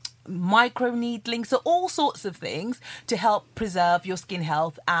 micro needling, so all sorts of things to help preserve your skin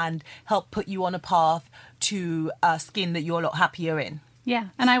health and help put you on a path to skin that you're a lot happier in. Yeah,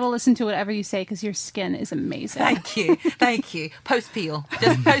 and I will listen to whatever you say because your skin is amazing. Thank you. Post peel,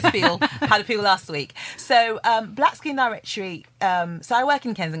 just post peel. Had a peel last week. So Black Skin Directory. So I work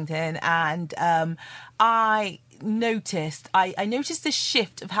in Kensington, and I noticed a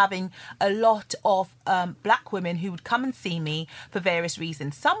shift of having a lot of black women who would come and see me for various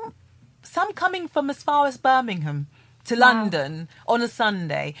reasons. Some coming from as far as Birmingham to London on a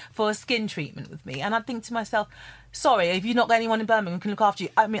Sunday for a skin treatment with me, and I'd think to myself, sorry, if you've not got anyone in Birmingham who can look after you,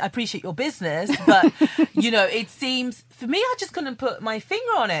 I mean, I appreciate your business, but, it seems, for me, I just couldn't put my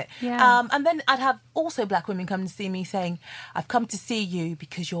finger on it. Yeah. And then I'd have also black women come to see me saying, I've come to see you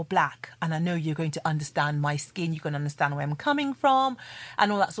because you're black, and I know you're going to understand my skin, you're going to understand where I'm coming from,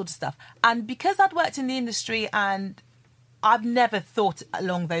 and all that sort of stuff. And because I'd worked in the industry and I've never thought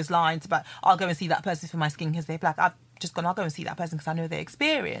along those lines about, I'll go and see that person for my skin because they're black. I've just gone, I'll go and see that person because I know their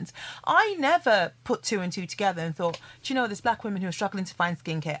experience. I never put two and two together and thought, do you know, there's black women who are struggling to find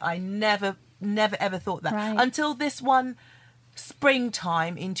skincare. I never ever thought that. Right. Until this one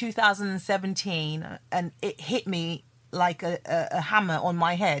springtime in 2017, and it hit me like a hammer on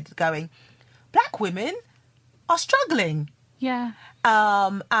my head going, black women are struggling. Yeah.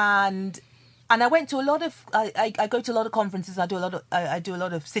 And I went to a lot of, I go to a lot of conferences. I do a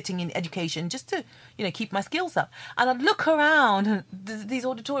lot of sitting in education just to, keep my skills up. And I'd look around and these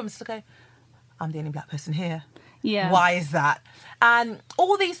auditoriums to go, I'm the only black person here. Yeah. Why is that? And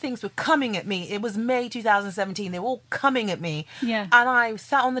all these things were coming at me. It was May 2017. They were all coming at me. Yeah. And I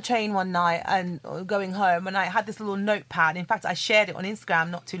sat on the train one night and going home, and I had this little notepad. In fact, I shared it on Instagram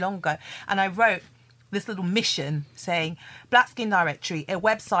not too long ago. And I wrote this little mission saying, Black Skin Directory, a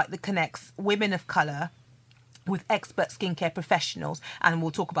website that connects women of colour with expert skincare professionals, and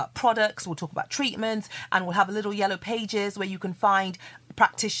we'll talk about products, we'll talk about treatments, and we'll have a little yellow pages where you can find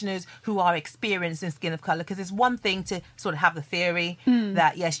practitioners who are experienced in skin of colour, because it's one thing to sort of have the theory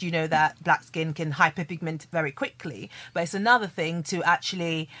that yes, that black skin can hyperpigment very quickly, but it's another thing to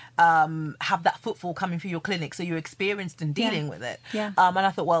actually have that footfall coming through your clinic, so you're experienced in dealing with it. Yeah. And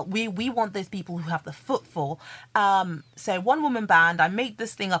I thought, well, we want those people who have the footfall. So one woman band, I made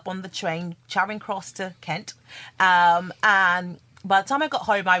this thing up on the train, Charing Cross to Kent, and by the time I got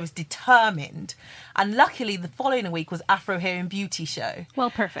home, I was determined. And luckily, the following week was Afro Hair and Beauty Show. Well,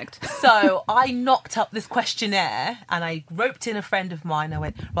 perfect. So I knocked up this questionnaire and I roped in a friend of mine. I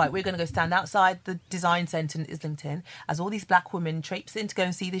went, right, we're going to go stand outside the design centre in Islington. As all these black women traipse in to go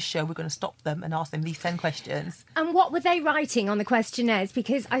and see this show, we're going to stop them and ask them these 10 questions. And what were they writing on the questionnaires?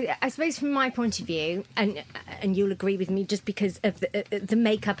 Because I suppose from my point of view, and you'll agree with me just because of the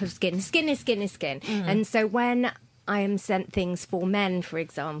makeup of skin. Skin is skin is skin. And so when I am sent things for men, for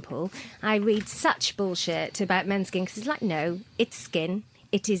example, I read such bullshit about men's skin because it's like, no, it's skin.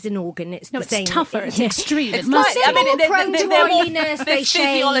 It is an organ. It's the same. It's tougher. It's extreme. It's it must. They're more prone to oiliness. They There's shave.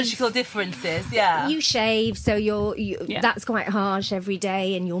 physiological differences, yeah. You shave, so that's quite harsh every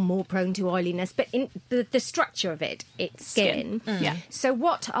day, and you're more prone to oiliness. But in the structure of it, it's skin. Yeah. So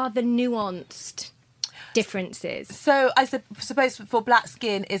what are the nuanced differences? So I suppose for black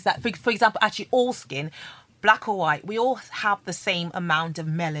skin is that, for example, actually all skin, black or white, we all have the same amount of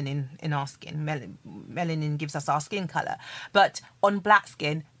melanin in our skin. melanin gives us our skin color. But on black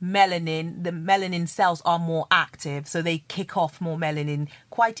skin, the melanin cells are more active, so they kick off more melanin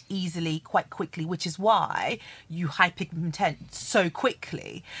quite easily, quite quickly, which is why you hyperpigment so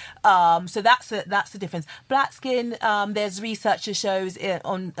quickly. So that's the difference. Black skin, there's research that shows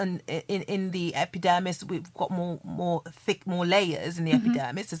in the epidermis, we've got more thick, more layers in the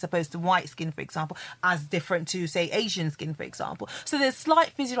epidermis as opposed to white skin, for example, as different to, say, Asian skin, for example. So there's slight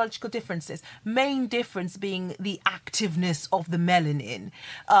physiological differences. Main difference being the activeness of the melanin,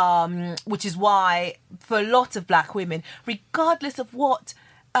 which is why for a lot of black women, regardless of what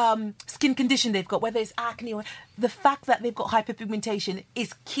skin condition they've got, whether it's acne or the fact that they've got hyperpigmentation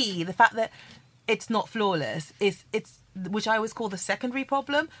is key. The fact that it's not flawless it's which I always call the secondary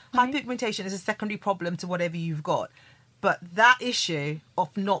problem. Hyperpigmentation is a secondary problem to whatever you've got. But that issue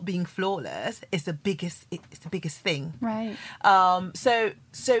of not being flawless is the biggest. It's the biggest thing, Right. So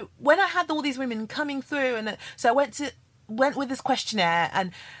when I had all these women coming through, and so I went with this questionnaire,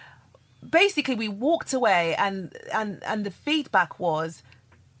 and basically we walked away, and the feedback was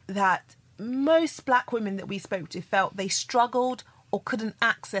that most black women that we spoke to felt they struggled or couldn't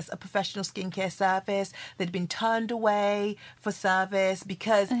access a professional skincare service. They'd been turned away for service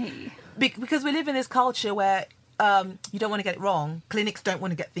because we live in this culture where you don't want to get it wrong. Clinics don't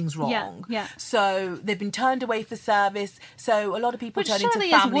want to get things wrong. Yeah. So they've been turned away for service. So a lot of people Which turn into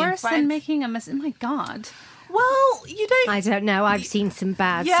surely family is worse and friends. than making a mistake. Oh my God. Well, you don't. I don't know. I've seen some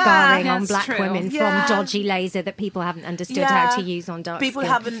bad Yeah, scarring on that's black true. women Yeah. from dodgy laser that people haven't understood how to use on dark People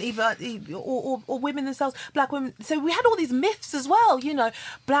skin. haven't even, or women themselves, black women. So we had all these myths as well. You know,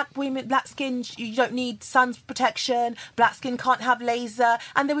 black women, black skin, you don't need sun protection. Black skin can't have laser,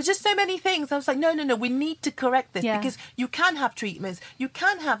 and there were just so many things. I was like, no, we need to correct this because you can have treatments, you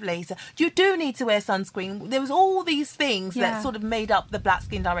can have laser, you do need to wear sunscreen. There was all these things that sort of made up the Black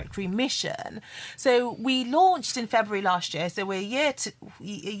Skin Directory mission. So we launched in February last year, so we're a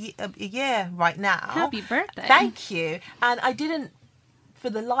year right now. Happy birthday. Thank you. And I didn't,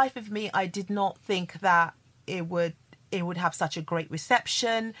 for the life of me, I did not think that it would have such a great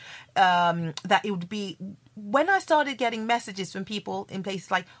reception, that it would be, when I started getting messages from people in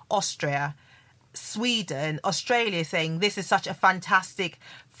places like Austria, Sweden, Australia saying this is such a fantastic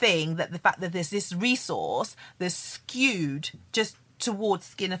thing, that the fact that there's this resource that's skewed just towards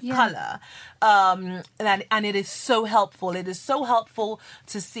skin of colour, and it is so helpful. It is so helpful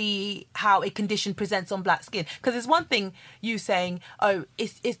to see how a condition presents on black skin, because there's one thing you saying, oh,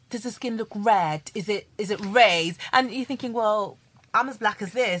 does the skin look red, is it raised, and you're thinking, well, I'm as black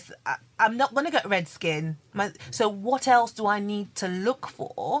as this, I'm not going to get red skin, so what else do I need to look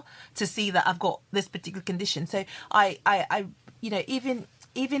for to see that I've got this particular condition? So I you know, even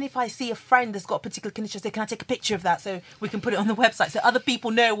if I see a friend that's got a particular condition, I say, can I take a picture of that so we can put it on the website so other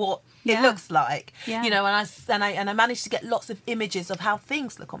people know what it looks like? Yeah. You know, and I managed to get lots of images of how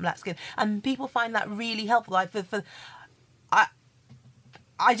things look on black skin, and people find that really helpful. Like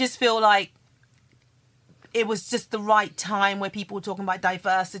I just feel like it was just the right time where people were talking about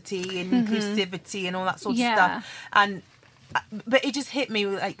diversity and inclusivity and all that sort of stuff. But it just hit me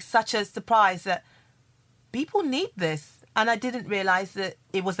like such a surprise that people need this. And I didn't realise that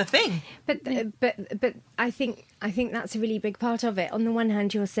it was a thing. But I think that's a really big part of it. On the one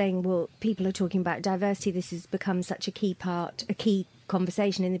hand, you're saying, well, people are talking about diversity. This has become such a key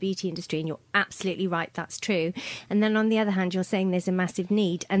conversation in the beauty industry, and you're absolutely right, that's true. And then on the other hand, you're saying there's a massive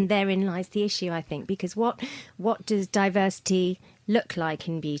need, and therein lies the issue, I think, because what does diversity look like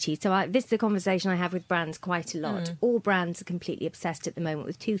in beauty? So this is a conversation I have with brands quite a lot. All brands are completely obsessed at the moment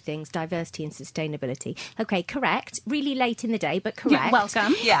with two things: diversity and sustainability. Okay, correct. Really late in the day, but correct. You're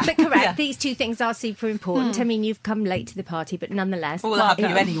welcome. Yeah. But correct. Yeah. These two things are super important. I mean, you've come late to the party, but nonetheless. We'll have you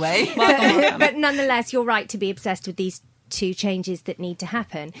anyway. But nonetheless, you're right to be obsessed with these two changes that need to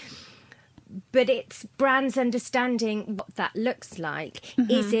happen. But it's brands understanding what that looks like.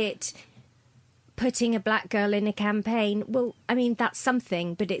 Is it putting a black girl in a campaign? Well, I mean, that's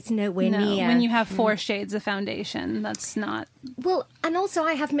something, but it's nowhere near. When you have 4 shades of foundation, that's not. Well, and also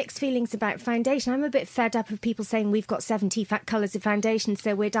I have mixed feelings about foundation. I'm a bit fed up of people saying we've got 70 colours of foundation,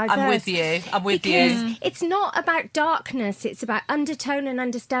 so we're diverse. I'm with you. Because it's not about darkness, it's about undertone and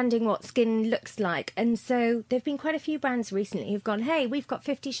understanding what skin looks like. And so there've been quite a few brands recently who've gone, hey, we've got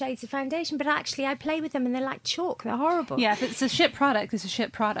 50 shades of foundation, but actually I play with them and they're like chalk, they're horrible. Yeah, if it's a shit product, it's a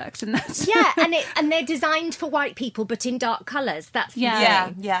shit product, and that's Yeah, and they're designed for white people, but in dark colours. That's the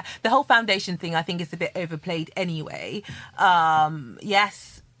thing. Yeah. The whole foundation thing, I think, is a bit overplayed anyway.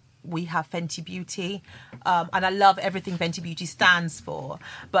 Yes, we have Fenty Beauty, and I love everything Fenty Beauty stands for.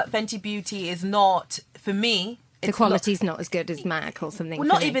 But Fenty Beauty is not, for me, The quality's not as good as MAC or something. Well,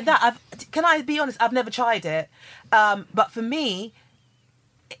 not even that. Can I be honest? I've never tried it. But for me,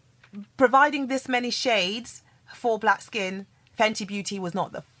 providing this many shades for black skin, Fenty Beauty was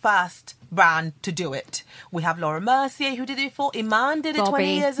not the first brand to do it. We have Laura Mercier who did it before. Iman did it 20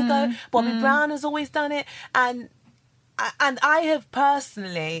 years ago. Bobbi Brown has always done it. And I have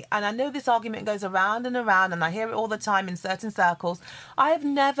personally, and I know this argument goes around and around, and I hear it all the time in certain circles, I have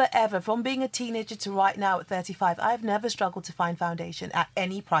never ever, from being a teenager to right now at 35, I have never struggled to find foundation at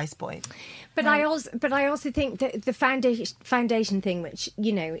any price point. But I also think that the foundation thing, which,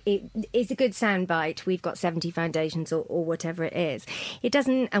 you know, it is a good soundbite. We've got 70 foundations or whatever it is. It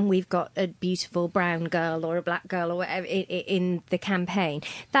doesn't, and we've got a beautiful brown girl or a black girl or whatever in the campaign.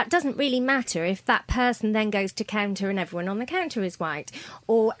 That doesn't really matter if that person then goes to counter and everyone on the counter is white,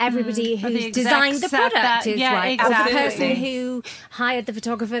 or everybody who's designed the product is white, exactly. or the person who hired the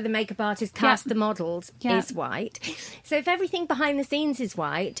photographer, the makeup artist, cast the models is white. So if everything behind the scenes is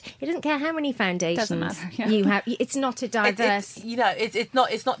white, it doesn't care how many foundations you have. It's not a diverse.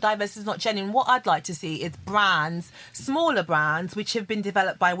 It's not diverse. It's not genuine. What I'd like to see is brands, smaller brands, which have been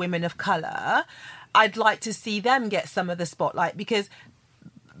developed by women of colour. I'd like to see them get some of the spotlight, because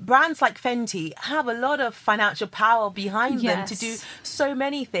brands like Fenty have a lot of financial power behind them to do so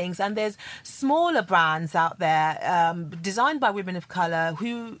many things, and there's smaller brands out there designed by women of colour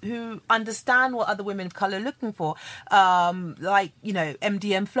who understand what other women of colour are looking for, like, you know,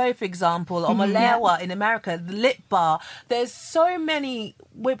 MDM Flow, for example, or Malewa in America, the Lip Bar. There's so many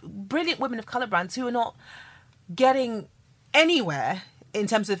brilliant women of colour brands who are not getting anywhere in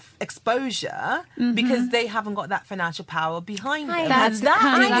terms of exposure because they haven't got that financial power behind them. I had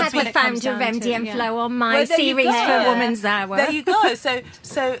the founder of MDM Flow on my series for Woman's Hour. There you go.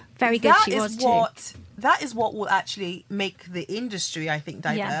 So very good. She was too. That is what will actually make the industry, I think,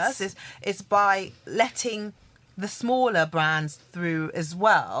 diverse. Is by letting the smaller brands through as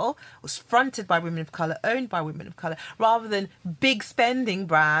well, was fronted by women of colour, owned by women of colour, rather than big spending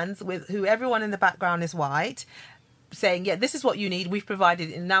brands with who everyone in the background is white, saying, this is what you need, we've provided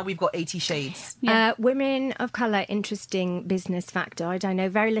it, and now we've got 80 shades. Women of colour, interesting business factoid. I know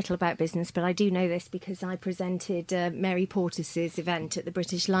very little about business, but I do know this because I presented Mary Portis's event at the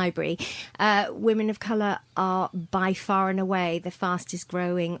British Library. Women of colour are by far and away the fastest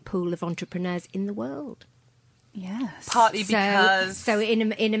growing pool of entrepreneurs in the world. Yes. Partly because... So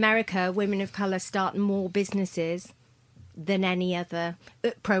in America, women of colour start more businesses than any other,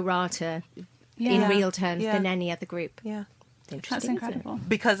 pro rata, in real terms, than any other group. Yeah. That's incredible.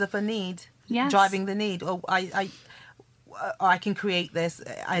 Because of a need. Yes. Driving the need. Oh, I can create this.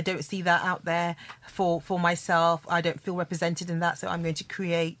 I don't see that out there for myself. I don't feel represented in that, so I'm going to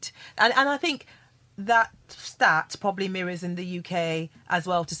create. And I think that stat probably mirrors in the UK as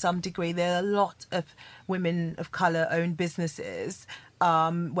well to some degree. There are a lot of women of colour owned businesses,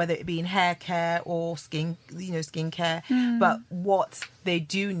 whether it be in hair care or skincare. But what they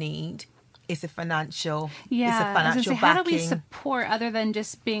do need is a financial, backing. How do we support other than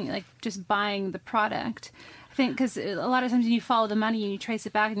just being just buying the product? I think because a lot of times when you follow the money and you trace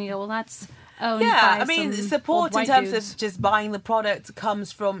it back and you go, well, that's support in terms of just buying the product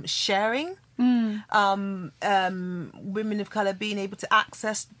comes from sharing. Women of colour being able to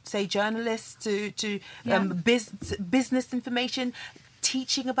access, say, journalists to business information,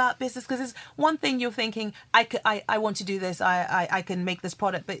 teaching about business, because there's one thing you're thinking, I want to do this, I can make this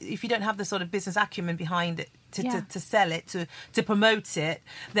product, but if you don't have the sort of business acumen behind it to sell it, to promote it,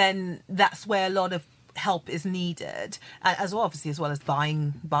 then that's where a lot of help is needed, as well, obviously, as well as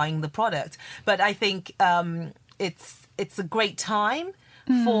buying the product. But I think it's a great time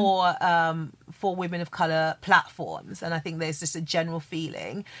for women of colour platforms, and I think there's just a general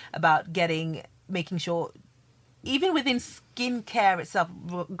feeling about making sure, even within skincare itself,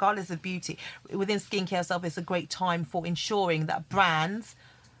 regardless of beauty, within skincare itself, it's a great time for ensuring that brands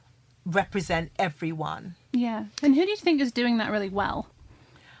represent everyone. Yeah. And who do you think is doing that really well?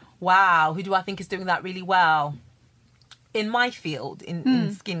 Wow, who do I think is doing that really well? In my field, in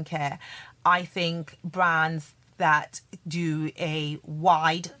skincare, I think brands that do a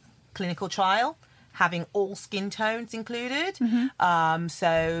wide clinical trial, having all skin tones included. There's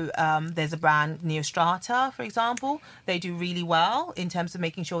a brand, Neostrata, for example. They do really well in terms of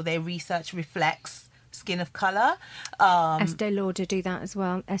making sure their research reflects skin of colour. Estee Lauder do that as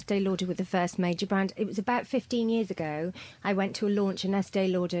well. Estee Lauder were the first major brand. It was about 15 years ago. I went to a launch and Estee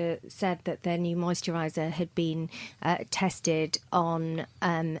Lauder said that their new moisturiser had been tested on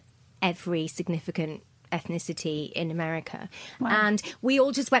every significant ethnicity in America. And we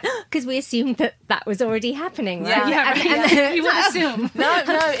all just went, because we assumed that was already happening, right? You would assume. No,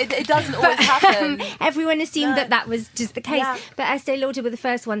 it doesn't always happen. Everyone assumed No. that was just the case. Yeah. But Estee Lauder were the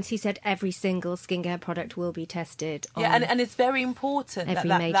first ones who said every single skincare product will be tested on And it's very important every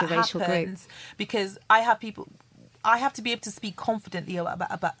that major that racial group. happens, because I have to be able to speak confidently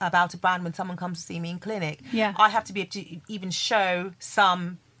about a brand when someone comes to see me in clinic. Yeah. I have to be able to even show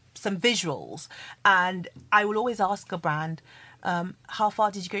some visuals, and I will always ask a brand, how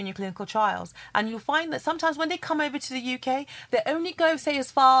far did you go in your clinical trials? And you'll find that sometimes when they come over to the UK, they only go, say,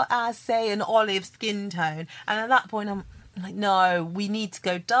 as far as, say, an olive skin tone. And at that point, I'm like, no, we need to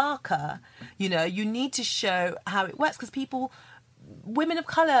go darker. You know, you need to show how it works, because women of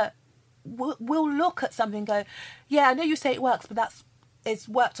colour will look at something and go, yeah, I know you say it works, but it's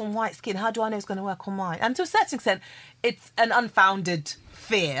worked on white skin. How do I know it's going to work on mine? And to a certain extent, it's an unfounded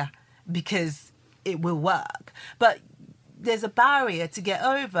fear, because it will work. But there's a barrier to get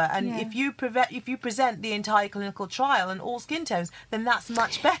over, and if you present the entire clinical trial and all skin tones, then that's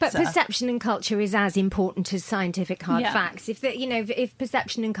much better. But perception and culture is as important as scientific hard facts. If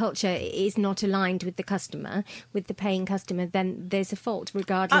perception and culture is not aligned with the customer, with the paying customer, then there's a fault,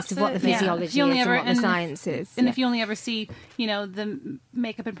 regardless of what the physiology is and what the science is. And if you only ever see, the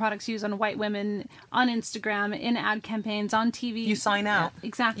makeup and products used on white women on Instagram, in ad campaigns, on TV, you sign out.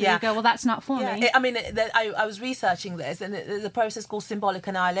 Exactly. You go, well, that's not for me. I mean, I was researching this, and there's a process called symbolic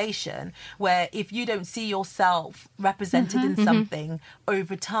annihilation, where if you don't see yourself represented in something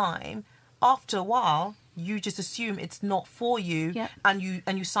over time, after a while you just assume it's not for you, and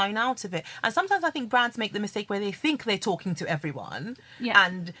you sign out of it. And sometimes I think brands make the mistake where they think they're talking to everyone,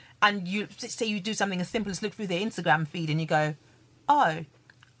 and you say you do something as simple as look through their Instagram feed and you go, oh,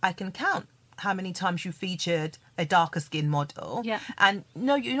 I can count how many times you featured a darker skin model. And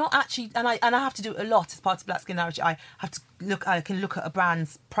no, you're not actually, and I have to do it a lot as part of Black Skin Narrative. I can look at a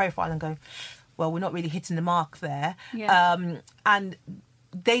brand's profile and go, well, we're not really hitting the mark there. And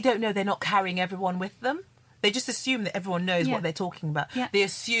they don't know they're not carrying everyone with them. They just assume that everyone knows what they're talking about. They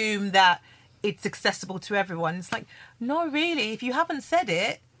assume that it's accessible to everyone. It's like, no, really, if you haven't said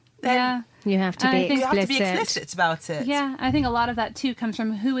it, then you have to be explicit about it. Yeah, I think a lot of that too comes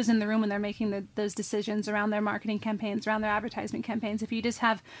from who is in the room when they're making those decisions around their marketing campaigns, around their advertisement campaigns. If you just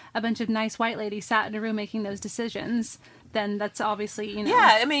have a bunch of nice white ladies sat in a room making those decisions, then that's obviously,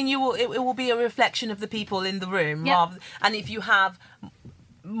 Yeah, I mean, it will be a reflection of the people in the room. And if you have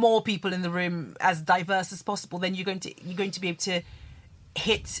more people in the room as diverse as possible, then you're going to be able to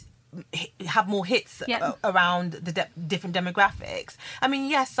have more hits around the different demographics. I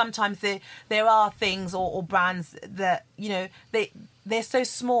mean, yes, sometimes there are things or brands that, they're so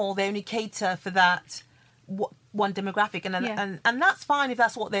small, they only cater for that one demographic, and that's fine if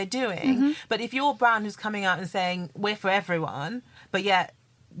that's what they're doing. But if you're a brand who's coming out and saying we're for everyone, but yet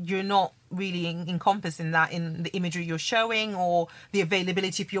you're not really encompassing that in the imagery you're showing, or the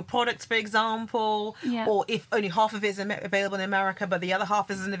availability of your products, for example, or if only half of it is available in America but the other half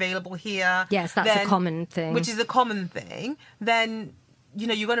isn't available here. Yes, that's a common thing. Which is a common thing. Then,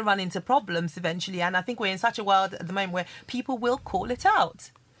 you're going to run into problems eventually. And I think we're in such a world at the moment where people will call it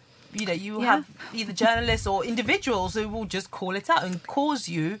out. You have either journalists or individuals who will just call it out and cause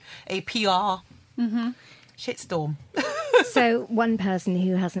you a PR shitstorm. So one person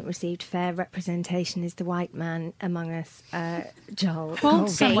who hasn't received fair representation is the white man among us, Joel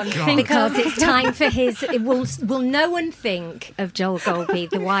Golby. Because it's time for his... Will no one think of Joel Golby,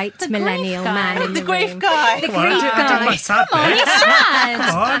 the white millennial man in the grief room? guy. The grief guy.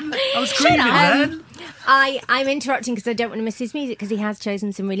 Come on. I was grieving then. I'm interrupting because I don't want to miss his music, because he has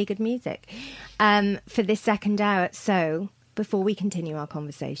chosen some really good music for this second hour. So before we continue our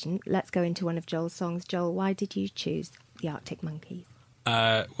conversation, let's go into one of Joel's songs. Joel, why did you choose the Arctic Monkeys?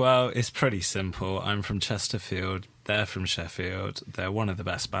 Well, it's pretty simple. I'm from Chesterfield. They're from Sheffield. They're one of the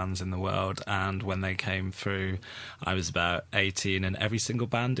best bands in the world. And when they came through, I was about 18, and every single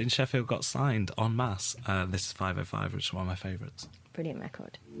band in Sheffield got signed en masse. This is 505, which is one of my favourites. Brilliant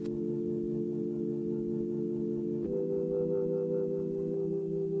record.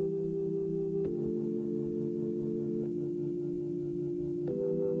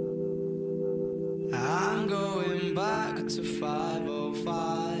 I'm going back to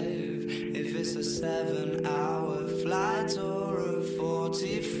 505. If it's a 7-hour flight or a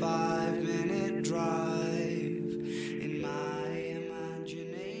 45-minute drive, in my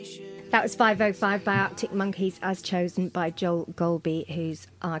imagination. That was 505 by Arctic Monkeys, as chosen by Joel Golby, who's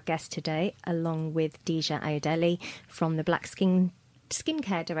our guest today, along with Deja Ayodele from the Black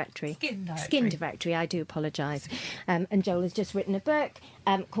Skincare Directory. Skin Directory, I do apologise. And Joel has just written a book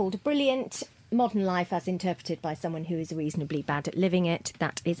called Brilliant. Modern Life as Interpreted by Someone Who Is Reasonably Bad at Living It.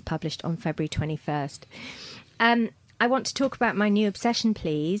 That is published on February 21st. I want to talk about my new obsession,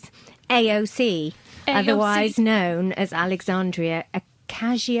 please. AOC, otherwise known as Alexandria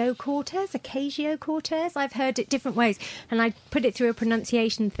Ocasio-Cortez. I've heard it different ways. And I put it through a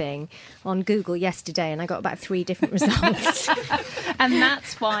pronunciation thing on Google yesterday, and I got about 3 different results. And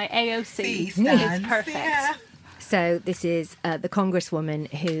that's why AOC is perfect. Yeah. So this is the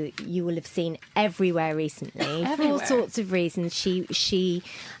Congresswoman who you will have seen everywhere recently for all sorts of reasons. She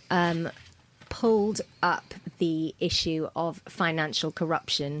pulled up the issue of financial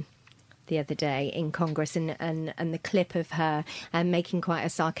corruption the other day in Congress, and the clip of her making quite a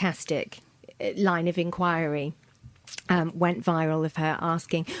sarcastic line of inquiry went viral, of her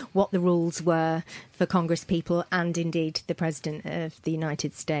asking what the rules were for Congress people and indeed the President of the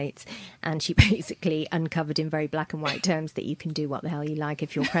United States. And she basically uncovered in very black and white terms that you can do what the hell you like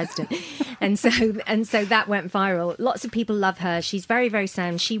if you're president. and so that went viral. Lots of people love her. She's very, very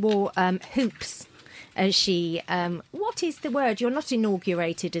sound. She wore hoops as she, what is the word? You're not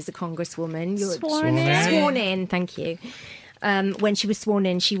inaugurated as a congresswoman. You're Sworn in, thank you. When she was sworn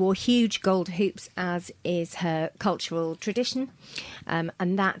in, she wore huge gold hoops, as is her cultural tradition.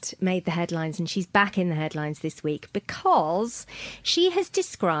 And that made the headlines. And she's back in the headlines this week because she has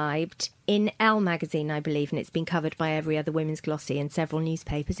described in Elle magazine, I believe, and it's been covered by every other women's glossy and several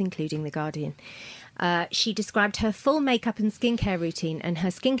newspapers, including The Guardian. She described her full makeup and skincare routine, and her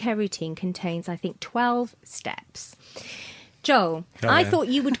skincare routine contains, I think, 12 steps. Joel, I thought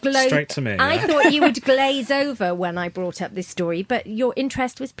you would Straight to me. I thought you would glaze over when I brought up this story, but your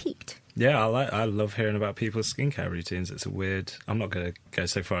interest was piqued. Yeah, I love hearing about people's skincare routines. It's a weird... I'm not going to go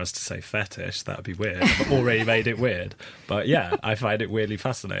so far as to say fetish. That would be weird. I've already made it weird. But yeah, I find it weirdly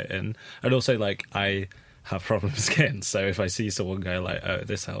fascinating. And also, like, I have problem skin, so if I see someone go like, oh,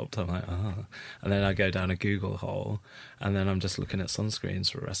 this helped, I'm like, oh. And then I go down a Google hole, and then I'm just looking at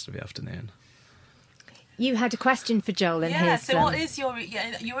sunscreens for the rest of the afternoon. You had a question for Joel and his... So what is your...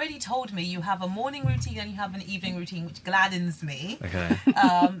 you already told me you have a morning routine and you have an evening routine, which gladdens me. Okay.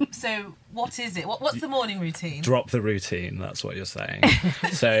 So what is it? What's the morning routine? Drop the routine, that's what you're saying.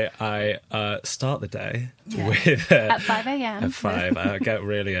 So I start the day with... at 5 a.m. At 5, I get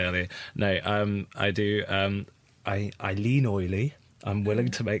really early. No, I do... I lean oily. I'm willing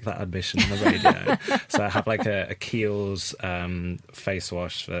to make that admission on the radio. So I have like a Kiehl's face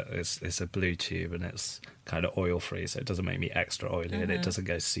wash that it's a blue tube, and it's kind of oil free, so it doesn't make me extra oily, and it doesn't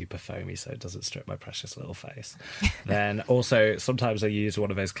go super foamy, so it doesn't strip my precious little face. Then also sometimes I use one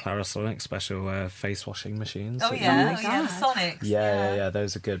of those Clarisonic special face washing machines. Oh yeah, the Sonics. Yeah,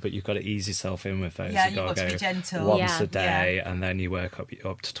 those are good, but you've got to ease yourself in with those. Yeah, you've got to be go gentle. once a day, and then you work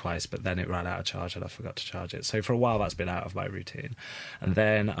up to twice, but then it ran out of charge and I forgot to charge it. So for a while that's been out of my routine. And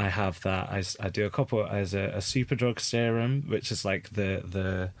then I have that, I do a couple as a Superdrug serum, which is like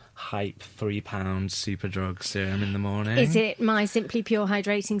the hype £3 Superdrug serum in the morning. Is it my Simply Pure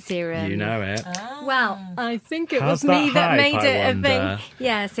hydrating serum? You know it. Well, I think it How's was me that hype, made I it a thing. wonder?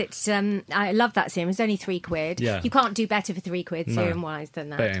 Yes, it's. I love that serum. It's only £3. Yeah. You can't do better for £3 No. serum wise than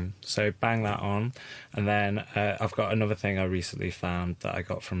that. Boom. So bang that on. And then I've got another thing I recently found that I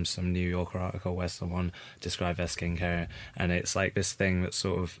got from some New Yorker article where someone described their skincare, and it's like this thing that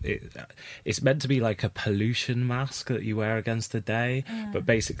sort of it's meant to be like a pollution mask that you wear against the day, but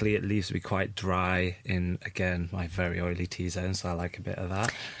basically it leaves me quite dry in, again, my very oily T-zone, so I like a bit of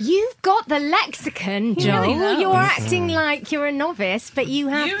that. You've got the lexicon, Joel. really knows. You're acting like you're a novice, but you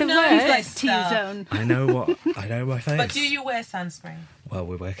have the know words. like stuff. T-zone. I know my face. But do you wear sunscreen? Well,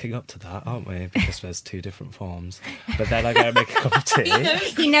 we're working up to that, aren't we? Because there's 2 different forms. But then I go and make a cup of tea.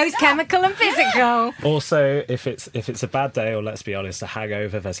 He knows chemical and physical. Also, if it's a bad day, or let's be honest, a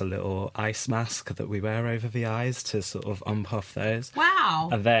hangover, there's a little ice mask that we wear over the eyes to sort of unpuff those. Wow.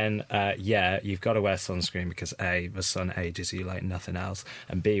 And then, you've got to wear sunscreen because A, the sun ages you like nothing else,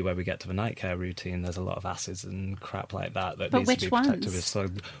 and B, when we get to the night care routine, there's a lot of acids and crap like that But needs to which be protected ones? with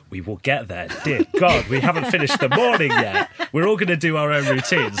sun. We will get there. Dear God, we haven't finished the morning yet. We're all going to do our own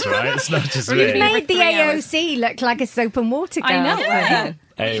routty right? It's not just You've me. made the 3 hours. AOC look like a soap and water girl. I know, Yeah. right?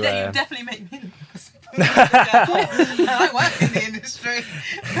 Anyway. You definitely make me. I work in the industry.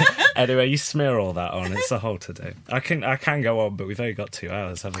 Anyway, you smear all that on. It's a whole to do. I can go on, but we've only got 2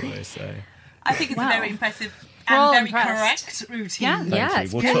 hours, haven't we? So I think it's Wow. a very impressive We're all and very impressed. correct routine. Yeah. thank Yeah, you.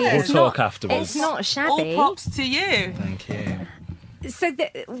 it's We'll, brilliant. we'll It's talk not- afterwards. It's not All shabby. props to you. Thank you. So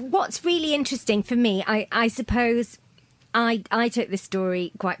what's really interesting for me, I suppose, I took this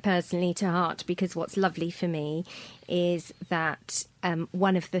story quite personally to heart because what's lovely for me is that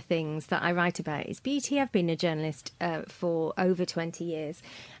one of the things that I write about is beauty. I've been a journalist for over 20 years.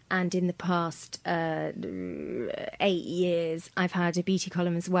 And in the past 8 years, I've had a beauty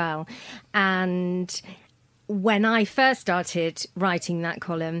column as well. And when I first started writing that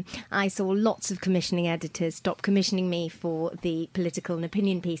column, I saw lots of commissioning editors stop commissioning me for the political and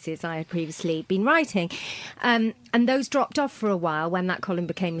opinion pieces I had previously been writing. And those dropped off for a while when that column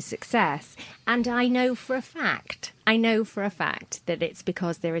became a success. And I know for a fact that it's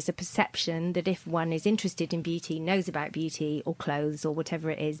because there is a perception that if one is interested in beauty, knows about beauty or clothes or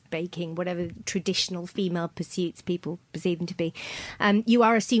whatever it is, baking, whatever traditional female pursuits people perceive them to be, you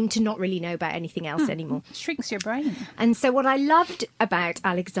are assumed to not really know about anything else anymore. It shrinks your brain. And so what I loved about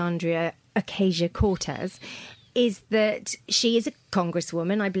Alexandria Ocasio-Cortez is that she is a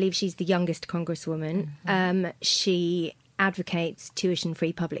congresswoman. I believe she's the youngest congresswoman. She advocates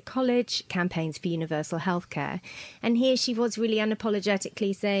tuition-free public college, campaigns for universal healthcare. And here she was really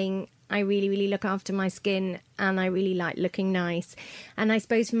unapologetically saying, I really, really look after my skin and I really like looking nice. And I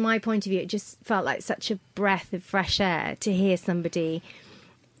suppose from my point of view, it just felt like such a breath of fresh air to hear somebody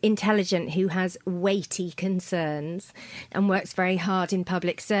intelligent who has weighty concerns and works very hard in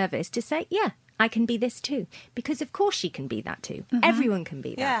public service to say, yeah, I can be this too. Because of course she can be that too. Everyone can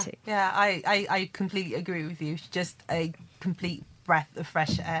be that too. Yeah, I completely agree with you. She's just a complete breath of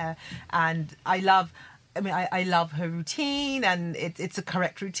fresh air. And I love her routine, and it's a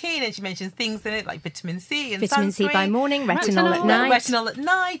correct routine. And she mentions things in it like vitamin C and vitamin C sunscreen, by morning, retinol at night. Retinol at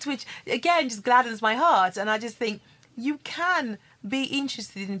night, which again just gladdens my heart. And I just think you can be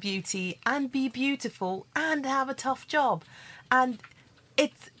interested in beauty and be beautiful and have a tough job. And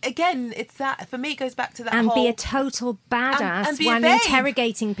it's that, for me, it goes back to that and whole... be a total badass and be when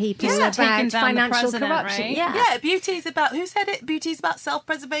interrogating people about financial corruption. Right? Yeah, beauty is about... Who said it? Beauty is about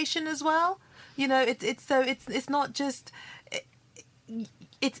self-preservation as well. You know, it's not just...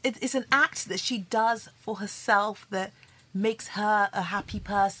 It's an act that she does for herself that makes her a happy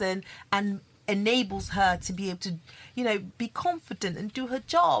person and enables her to be able to, you know, be confident and do her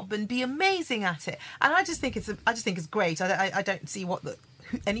job and be amazing at it. And I just think it's great. I don't see what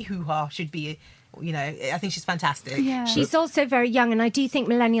any hoo-ha should be. You know, I think she's fantastic. Yeah. She's also very young, and I do think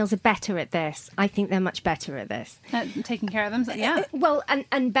millennials are better at this. I think they're much better at this. Taking care of themselves, yeah. Well,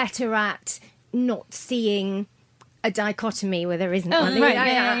 and better at not seeing a dichotomy where there isn't one. Right,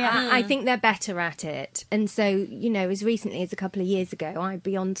 I think they're better at it. And so, you know, as recently as a couple of years ago, I'd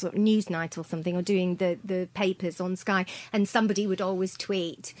be on sort of Newsnight or something, or doing the papers on Sky, and somebody would always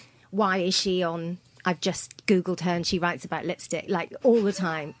tweet, why is she on... I've just Googled her and she writes about lipstick, like all the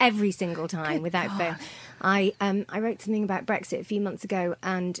time, every single time, without fail. I wrote something about Brexit a few months ago,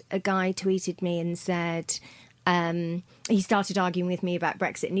 and a guy tweeted me and said... he started arguing with me about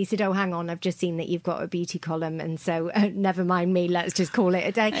Brexit, and he said, oh, hang on, I've just seen that you've got a beauty column, and so never mind me, let's just call it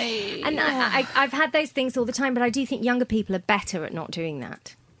a day. Hey. And I've had those things all the time, but I do think younger people are better at not doing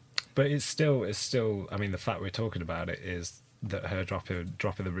that. But it's still, I mean, the fact we're talking about it is that her drop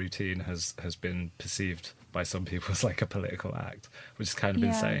of the routine has been perceived by some people as like a political act, which is kind of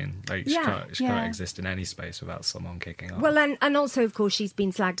insane. Like she can't exist in any space without someone kicking off. Well, and also, of course, she's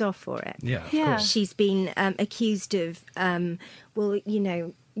been slagged off for it. Yeah, of course. She's been accused of, well, you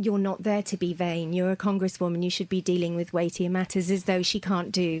know, you're not there to be vain. You're a congresswoman. You should be dealing with weightier matters, as though she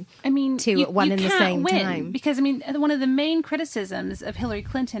can't do two at one and the same time. Because, I mean, one of the main criticisms of Hillary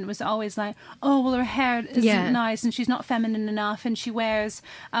Clinton was always like, oh, well, her hair isn't nice and she's not feminine enough and she wears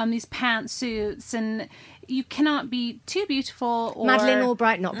these pantsuits, and you cannot be too beautiful. Or Madeleine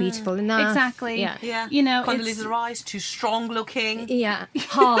Albright, not beautiful enough. Exactly. Yeah. You know, Condoleezza Rice, too strong looking. Yeah.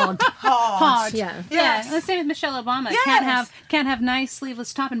 Hard. Yeah. Yes. The same with Michelle Obama. Yes. Can't have nice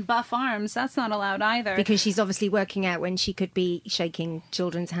sleeveless top and buff arms. That's not allowed either. Because she's obviously working out when she could be shaking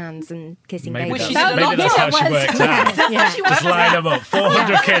children's hands and kissing maybe babies. That's how she works out. Just line them up.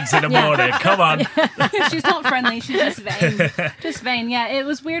 400 kids in the morning. Come on. She's not friendly. She's just vain. Just vain. Yeah. It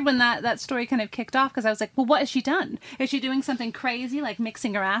was weird when that story kind of kicked off, because I was like, well, what has she done? Is she doing something crazy, like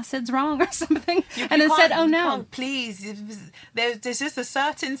mixing her acids wrong or something? And then said, oh no. Please. There's just a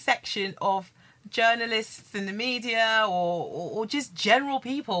certain section of journalists in the media or just general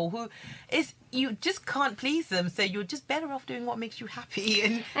people who you just can't please them, so you're just better off doing what makes you happy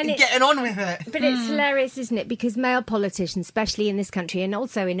and getting on with it. But it's hilarious, isn't it? Because male politicians, especially in this country and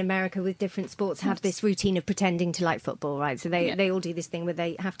also in America with different sports, have this routine of pretending to like football, right? So they all do this thing where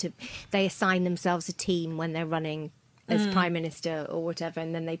they assign themselves a team when they're running as Prime Minister or whatever,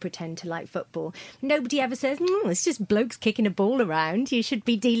 and then they pretend to like football. Nobody ever says, it's just blokes kicking a ball around. You should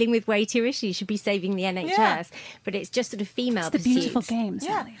be dealing with weightier issues. You should be saving the NHS. Yeah. But it's just sort of female It's the beautiful pursuits. games.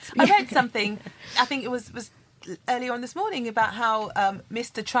 Yeah, Sally. I read something. I think it was earlier on this morning about how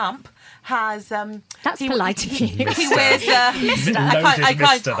Mr. Trump has. That's polite of you. He wears. I can't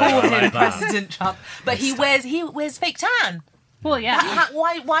Mister call there, I him like that. President Trump, but he wears fake tan. Well, yeah.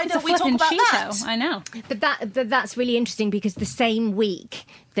 Why It's don't a we talk flippin' about Cheeto. that? I know. But that's really interesting because the same week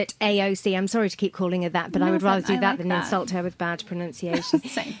that AOC, I'm sorry to keep calling her that, but I No, would rather but do I that like than that. insult her with bad pronunciation.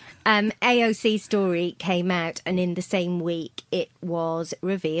 Same. AOC's story came out, and in the same week it was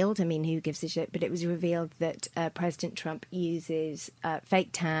revealed. I mean, who gives a shit? But it was revealed that President Trump uses fake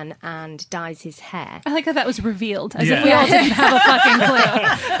tan and dyes his hair. I like how that was revealed, as Yeah. if we all didn't have a fucking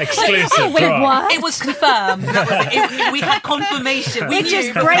clue. Exclusive. Oh, wait, drop. what? It was confirmed. That was it. We had confirmation. We We're knew just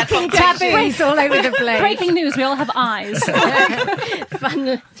we had breaking confirmation. taboos all over the place. Breaking news, we all have eyes.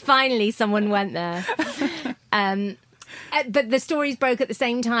 Finally, someone went there. But the stories broke at the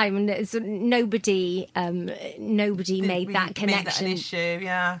same time, and nobody made We that connection. Made that an issue,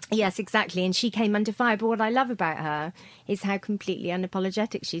 yeah. Yes, exactly. And she came under fire. But what I love about her is how completely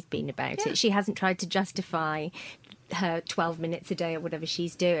unapologetic she's been about it. She hasn't tried to justify her 12 minutes a day or whatever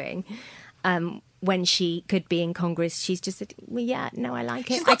she's doing. When she could be in Congress, she's just said, well, yeah, no, I like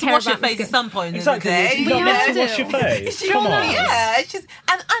it. She's I got to care wash her about what's face good." at some point Exactly. in the day. You got We to have wash to. your face. She Come will, on. yeah. She's,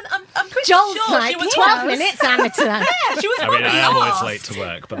 and I'm pretty Joel's sure like, she was 12 once- minutes, amateur. Yeah, she was I probably mean, I am always asked. late to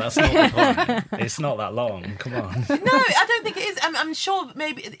work, but that's not the point. It's not that long. Come on. No, I don't think it is. I'm sure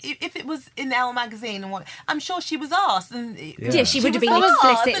maybe if it was in Elle magazine and what, I'm sure she was asked. And Yeah, she would have was been asked,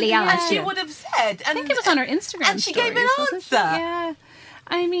 explicitly and, asked. And she yeah. would have said. I think it was on her Instagram And she gave an stories, wasn't she? answer. Yeah.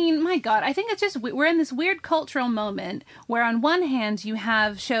 I mean, my God, I think it's just, we're in this weird cultural moment where on one hand you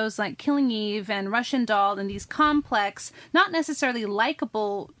have shows like Killing Eve and Russian Doll and these complex, not necessarily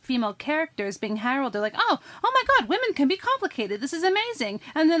likable female characters being heralded like, oh my God, women can be complicated. This is amazing.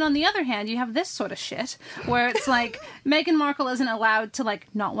 And then on the other hand, you have this sort of shit where it's like Meghan Markle isn't allowed to like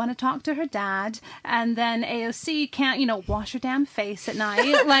not want to talk to her dad. And then AOC can't, wash her damn face at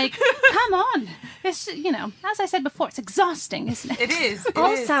night. Like, come on. It's, as I said before, it's exhausting, isn't it? It is. It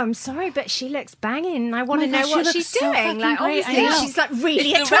Also, is. I'm sorry, but she looks banging. I want to my know God, she what looks she's so doing. fucking Like, great. I obviously, know. she's like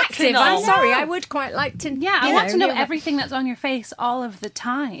really It's the attractive. I'm retinol. sorry, I would quite like to. Yeah, I want to know yeah. everything that's on your face all of the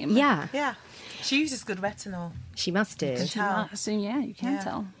time. Yeah, Yeah. She uses good retinol. she must do. can tell. So yeah, you can Yeah.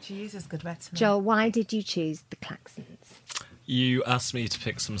 tell. She uses good retinol. Joel, why did you choose the Claxons? You asked me to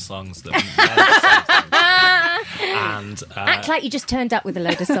pick some songs that meant something. And Act like you just turned up with a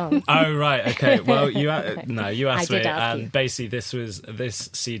load of songs. oh right, okay. Well, you asked I me, did ask you. and basically this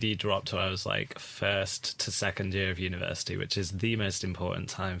CD dropped when I was like first to second year of university, which is the most important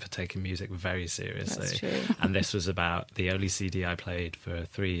time for taking music very seriously. That's true. And this was about the only CD I played for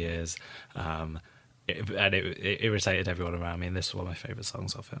 3 years. It irritated everyone around me, and this was one of my favourite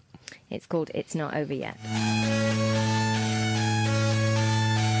songs off it. It's called It's Not Over Yet.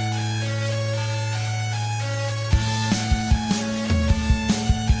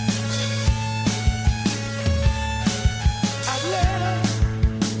 I live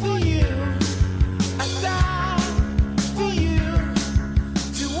for you. I die for you.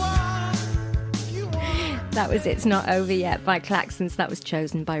 Do what you want. That was It's Not Over Yet by Claxons. That was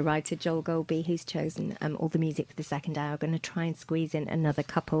chosen by writer Joel Golby, who's chosen all the music for the second hour. I'm going to try and squeeze in another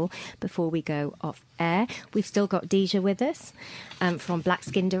couple before we go off air. We've still got Deja with us from Black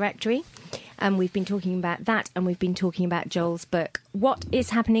Skin Directory. We've been talking about that, and we've been talking about Joel's book. What is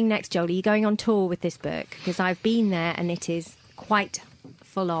happening next, Joel? Are you going on tour with this book? Because I've been there, and it is quite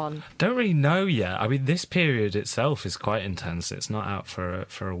full on. Don't really know yet. I mean, this period itself is quite intense. It's not out for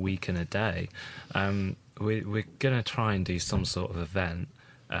a week and a day. We're going to try and do some sort of event,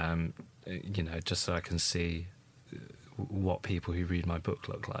 just so I can see what people who read my book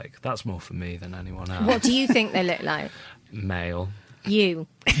look like. That's more for me than anyone else. What do you think they look like? Male. You.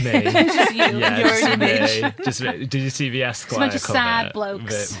 Me. Just you, Yeah, your just own me. image. Just me. Did you see the Esquire bunch of cover? sad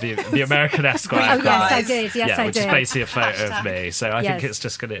blokes. The American Esquire Oh, cover. yes, I did. Yes, yeah, I which did. is basically a photo of me. So I think Yes. it's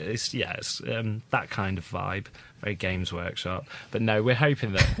just going to, it's that kind of vibe, very Games Workshop. But no, we're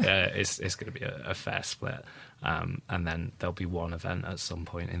hoping that it's going to be a fair split. And then there'll be one event at some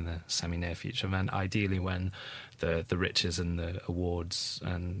point in the semi-near future. And then ideally when the riches and the awards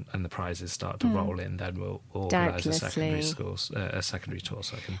and the prizes start to roll in, then we'll organise a secondary tour.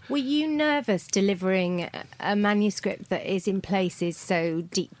 So I can. Were you nervous delivering a manuscript that is in places so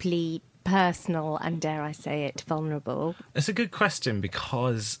deeply personal and, dare I say it, vulnerable? It's a good question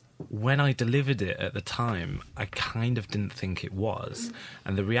because when I delivered it at the time, I kind of didn't think it was.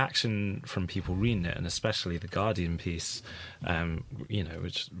 And the reaction from people reading it, and especially the Guardian piece,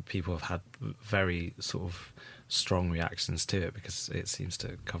 which people have had very sort of strong reactions to it because it seems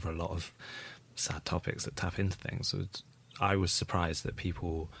to cover a lot of sad topics that tap into things. So I was surprised that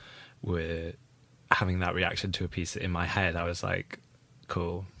people were having that reaction to a piece that in my head I was like,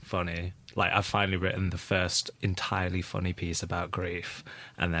 cool, funny. Like, I've finally written the first entirely funny piece about grief,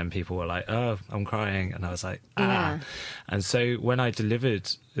 and then people were like, oh, I'm crying, and I was like, ah. Yeah. And so when I delivered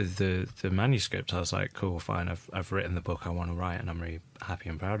the manuscript, I was like, cool, fine, I've written the book I want to write, and I'm really happy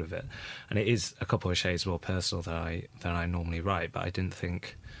and proud of it. And it is a couple of shades more personal than I normally write, but I didn't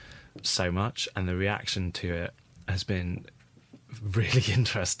think so much, and the reaction to it has been really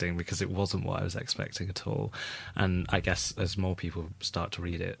interesting because it wasn't what I was expecting at all. And I guess as more people start to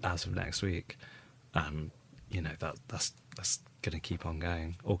read it as of next week, that's going to keep on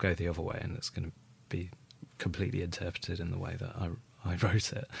going, or go the other way, and it's going to be completely interpreted in the way that I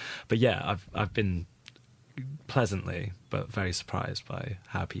wrote it. But yeah, I've been pleasantly but very surprised by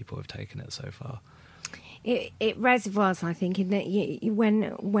how people have taken it so far. It reservoirs, I think, in that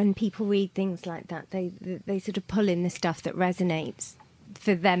when people read things like that, they sort of pull in the stuff that resonates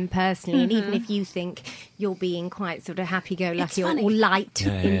for them personally. And even if you think you're being quite sort of happy-go-lucky or light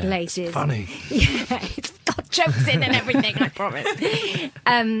in places, it's funny. Yeah, it's got jokes in and everything. I promise.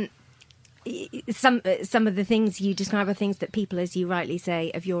 Some of the things you describe are things that people, as you rightly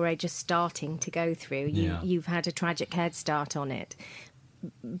say, of your age are starting to go through. You've had a tragic head start on it.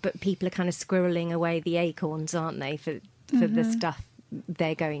 But people are kind of squirreling away the acorns, aren't they, for the stuff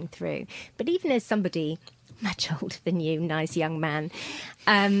they're going through. But even as somebody much older than you, nice young man,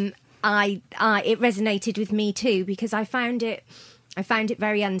 it resonated with me too, because I found it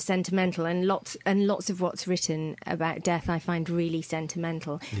very unsentimental, and lots of what's written about death I find really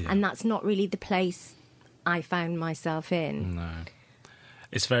sentimental, and that's not really the place I found myself in. No.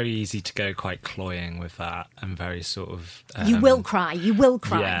 It's very easy to go quite cloying with that, and very sort of... you will cry.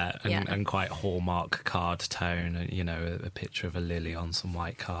 Yeah, and quite Hallmark card tone, and, a picture of a lily on some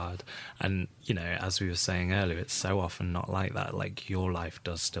white card. And, as we were saying earlier, it's so often not like that. Like, your life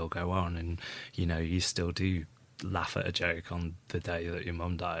does still go on, and, you still do laugh at a joke on the day that your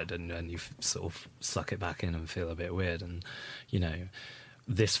mum died, and you sort of suck it back in and feel a bit weird. And,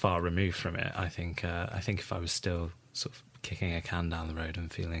 this far removed from it, I think if I was still sort of kicking a can down the road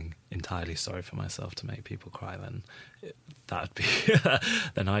and feeling entirely sorry for myself to make people cry, then that'd be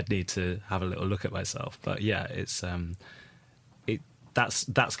then I'd need to have a little look at myself. But yeah, it's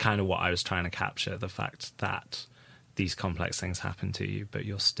that's kind of what I was trying to capture, the fact that these complex things happen to you, but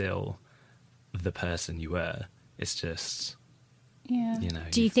you're still the person you were. It's just,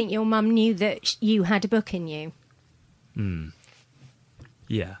 Do you think your mum knew that you had a book in you?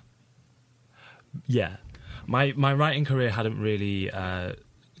 Yeah. My writing career hadn't really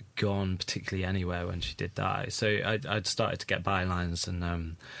gone particularly anywhere when she did die. So I'd started to get bylines,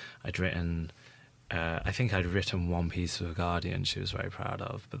 and I'd written... I think I'd written one piece for The Guardian she was very proud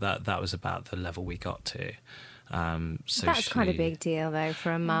of, but that was about the level we got to. So that's quite a big deal, though,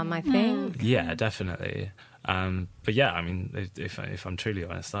 for a mum, I think. Yeah, definitely. But yeah, I mean, if I'm truly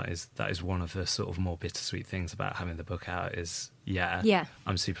honest, that is one of the sort of more bittersweet things about having the book out is,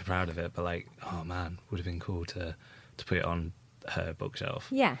 I'm super proud of it, but like, oh man, would have been cool to put it on her bookshelf.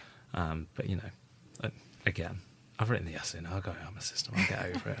 Yeah. But again, I've written the essay now, I'll go out my system, I'll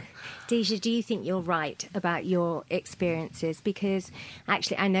get over it. Deja, do you think you're right about your experiences? Because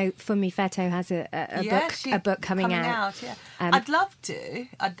actually, I know Funmi Feto has a book coming out. Yeah. I'd love to.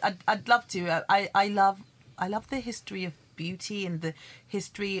 I'd love to. I love the history of beauty and the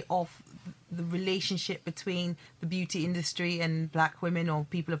history of the relationship between the beauty industry and black women or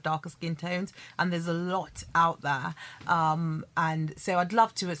people of darker skin tones, and there's a lot out there, and so I'd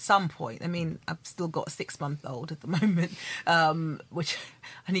love to at some point. I mean, I've still got a 6-month-old at the moment, which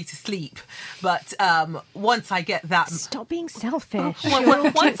I need to sleep, but once I get that, stop being selfish.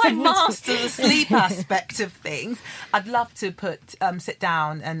 Once I master the sleep aspect of things, I'd love to sit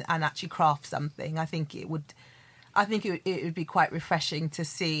down and actually craft something. I think it would be quite refreshing to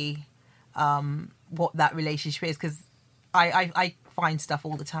see what that relationship is, because I find stuff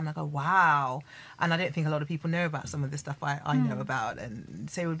all the time. I go, wow, and I don't think a lot of people know about some of the stuff I know about, and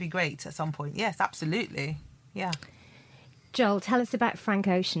so it would be great at some point. Yes, absolutely, yeah. Joel, tell us about Frank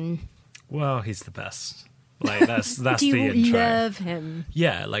Ocean. Well, he's the best. Like that's Do the you intro. love him?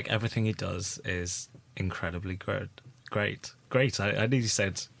 Yeah, like everything he does is incredibly good. Great. I nearly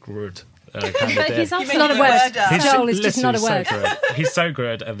said good. He's not a word. Joel is just not a word. So good. He's so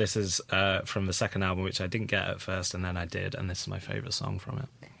good, and this is from the second album, which I didn't get at first, and then I did, and this is my favourite song from it.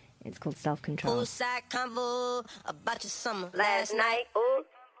 It's called Self-Control. Poolside convo about your summer last night. Ooh,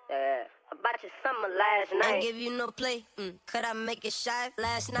 yeah. About your summer last night. I give you no play. Could I make it shy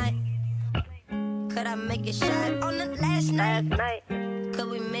last night? Could I make it shy on the last night? Could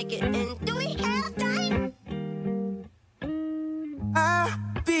we make it in? Do we have time? I'll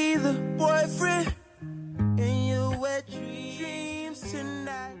be the boyfriend in your wet dreams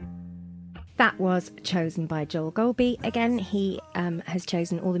tonight. That was chosen by Joel Golby. Again, he has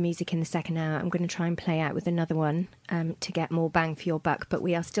chosen all the music in the second hour. I'm going to try and play out with another one to get more bang for your buck. But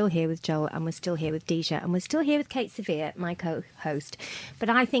we are still here with Joel, and we're still here with Deja, and we're still here with Kate Severe, my co-host. But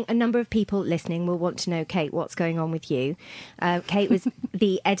I think a number of people listening will want to know, Kate, what's going on with you. Kate was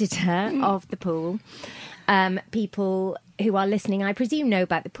the editor of The Pool. People who are listening, I presume, know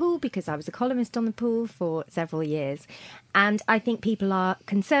about The Pool because I was a columnist on The Pool for several years. And I think people are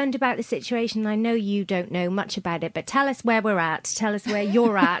concerned about the situation. I know you don't know much about it, but tell us where we're at. Tell us where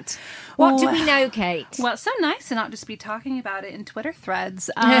you're at. What do we know, Kate? Well, it's so nice to not just be talking about it in Twitter threads.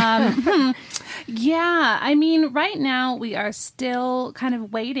 Yeah, I mean, right now we are still kind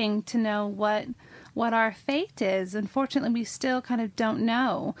of waiting to know what our fate is. Unfortunately, we still kind of don't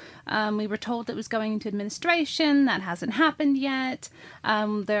know. We were told it was going into administration. That hasn't happened yet.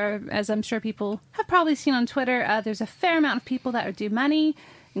 There, as I'm sure people have probably seen on Twitter, there's a fair amount of people that are due money,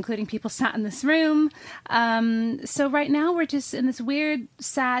 including people sat in this room. So right now we're just in this weird,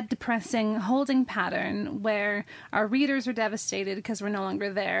 sad, depressing holding pattern where our readers are devastated because we're no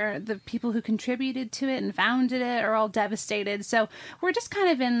longer there. The people who contributed to it and founded it are all devastated. So we're just kind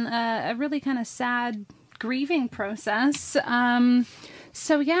of in a really kind of sad grieving process.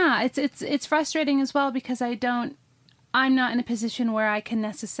 So yeah, it's frustrating as well because I'm not in a position where I can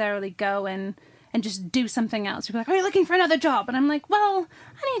necessarily go and just do something else. You're like, are you looking for another job? And I'm like, well,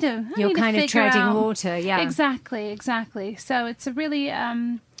 I need to You're kind of treading out. water, yeah. Exactly. So it's a really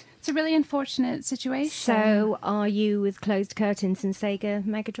unfortunate situation. So are you with closed curtains and Sega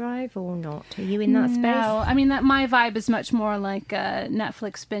Mega Drive or not? Are you in that space? No, I mean, my vibe is much more like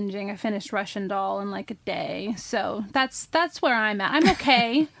Netflix binging. I finished Russian Doll in like a day. So that's where I'm at. I'm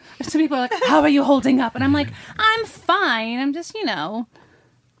okay. Some people are like, how are you holding up? And I'm like, I'm fine. I'm just,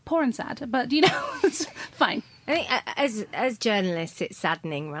 poor and sad, but it's fine. I think as journalists, it's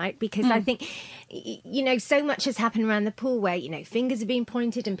saddening, right? Because I think, so much has happened around the pool where, fingers are being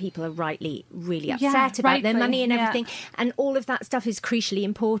pointed and people are rightly really upset about their money and everything. Yeah. And all of that stuff is crucially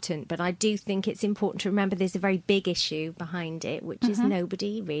important. But I do think it's important to remember there's a very big issue behind it, which is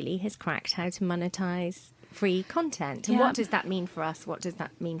nobody really has cracked how to monetize free content. And what does that mean for us? What does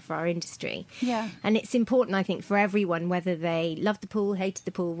that mean for our industry? Yeah. And it's important, I think, for everyone, whether they love the pool, hated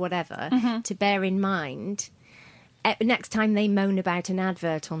the pool, whatever, to bear in mind next time they moan about an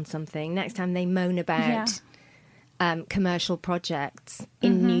advert on something, next time they moan about commercial projects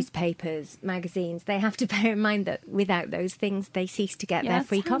in newspapers, magazines, they have to bear in mind that without those things, they cease to get their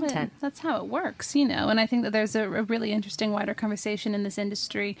free content. That's how it works, And I think that there's a really interesting wider conversation in this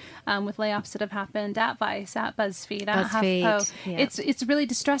industry with layoffs that have happened at Vice, at BuzzFeed, at HuffPo. Yeah. It's really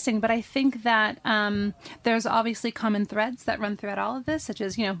distressing, but I think that there's obviously common threads that run throughout all of this, such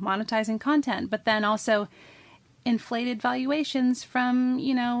as, monetizing content, but then also inflated valuations from,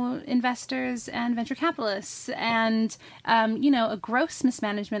 investors and venture capitalists and, a gross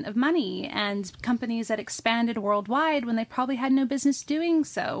mismanagement of money and companies that expanded worldwide when they probably had no business doing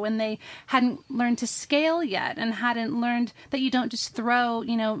so, when they hadn't learned to scale yet and hadn't learned that you don't just throw,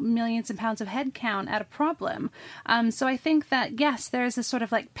 millions of pounds of headcount at a problem. So I think that, yes, there's a sort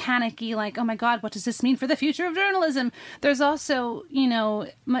of like panicky, like, oh my God, what does this mean for the future of journalism? There's also,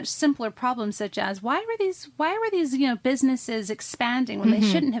 much simpler problems such as why were these businesses expanding when they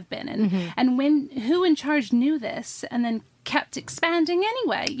shouldn't have been, and who in charge knew this and then kept expanding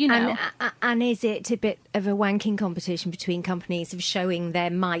anyway, And is it a bit of a wanking competition between companies of showing their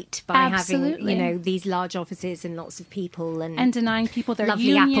might by having, these large offices and lots of people and denying people their lovely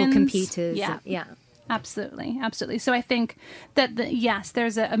unions. Apple computers? Yeah. Absolutely. So I think that, yes,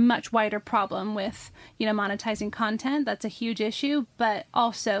 there's a much wider problem with, monetizing content. That's a huge issue. But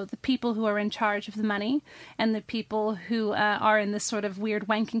also the people who are in charge of the money and the people who are in this sort of weird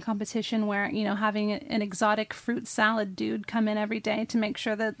wanking competition where, having an exotic fruit salad dude come in every day to make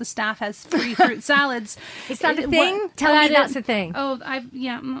sure that the staff has free fruit salads. Is that a thing? Tell me that's a thing. Oh, I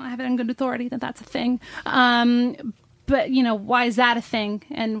have it on good authority that that's a thing. But, why is that a thing?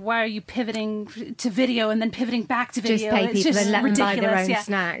 And why are you pivoting to video and then pivoting back to video? Just pay people and let them buy their own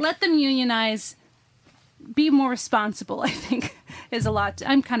snack. Let them unionize. Be more responsible, I think, is a lot.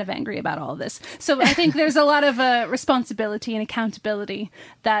 I'm kind of angry about all of this. So I think there's a lot of responsibility and accountability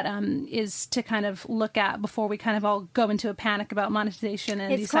that is to kind of look at before we kind of all go into a panic about monetization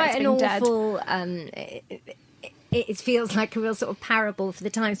and these sites being dead. It's quite an awful... It feels like a real sort of parable for the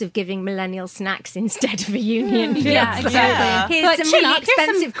times of giving millennials snacks instead of a union. Yeah, exactly. Here's some really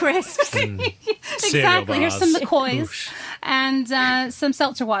expensive crisps. Exactly. Here's some McCoys and some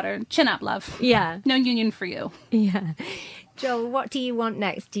seltzer water. Chin up, love. Yeah. No union for you. Yeah. Joel, what do you want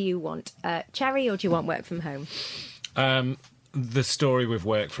next? Do you want Cherry or do you want Work From Home? The story with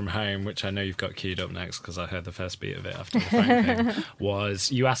Work From Home, which I know you've got queued up next because I heard the first beat of it after the phone came,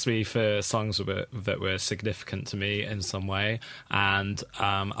 was you asked me for songs that were significant to me in some way, and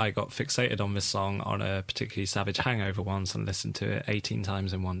I got fixated on this song on a particularly savage hangover once and listened to it 18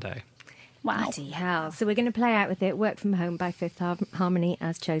 times in one day. Wow. Bloody hell. So we're going to play out with it. Work From Home by Fifth Harmony,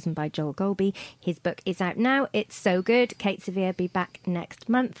 as chosen by Joel Golby. His book is out now. It's so good. Kate Severe be back next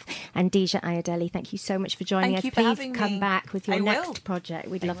month. And Deja Ayodele, thank you so much for joining us. Please come back with your next project.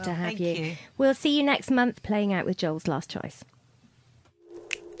 We'd love to have you. We'll see you next month playing out with Joel's Last Choice.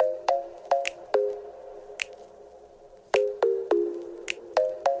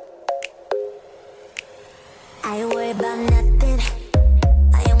 I ain't worried about nothing.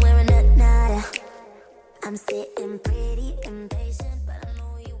 I am wearing a nada. I'm sitting pretty.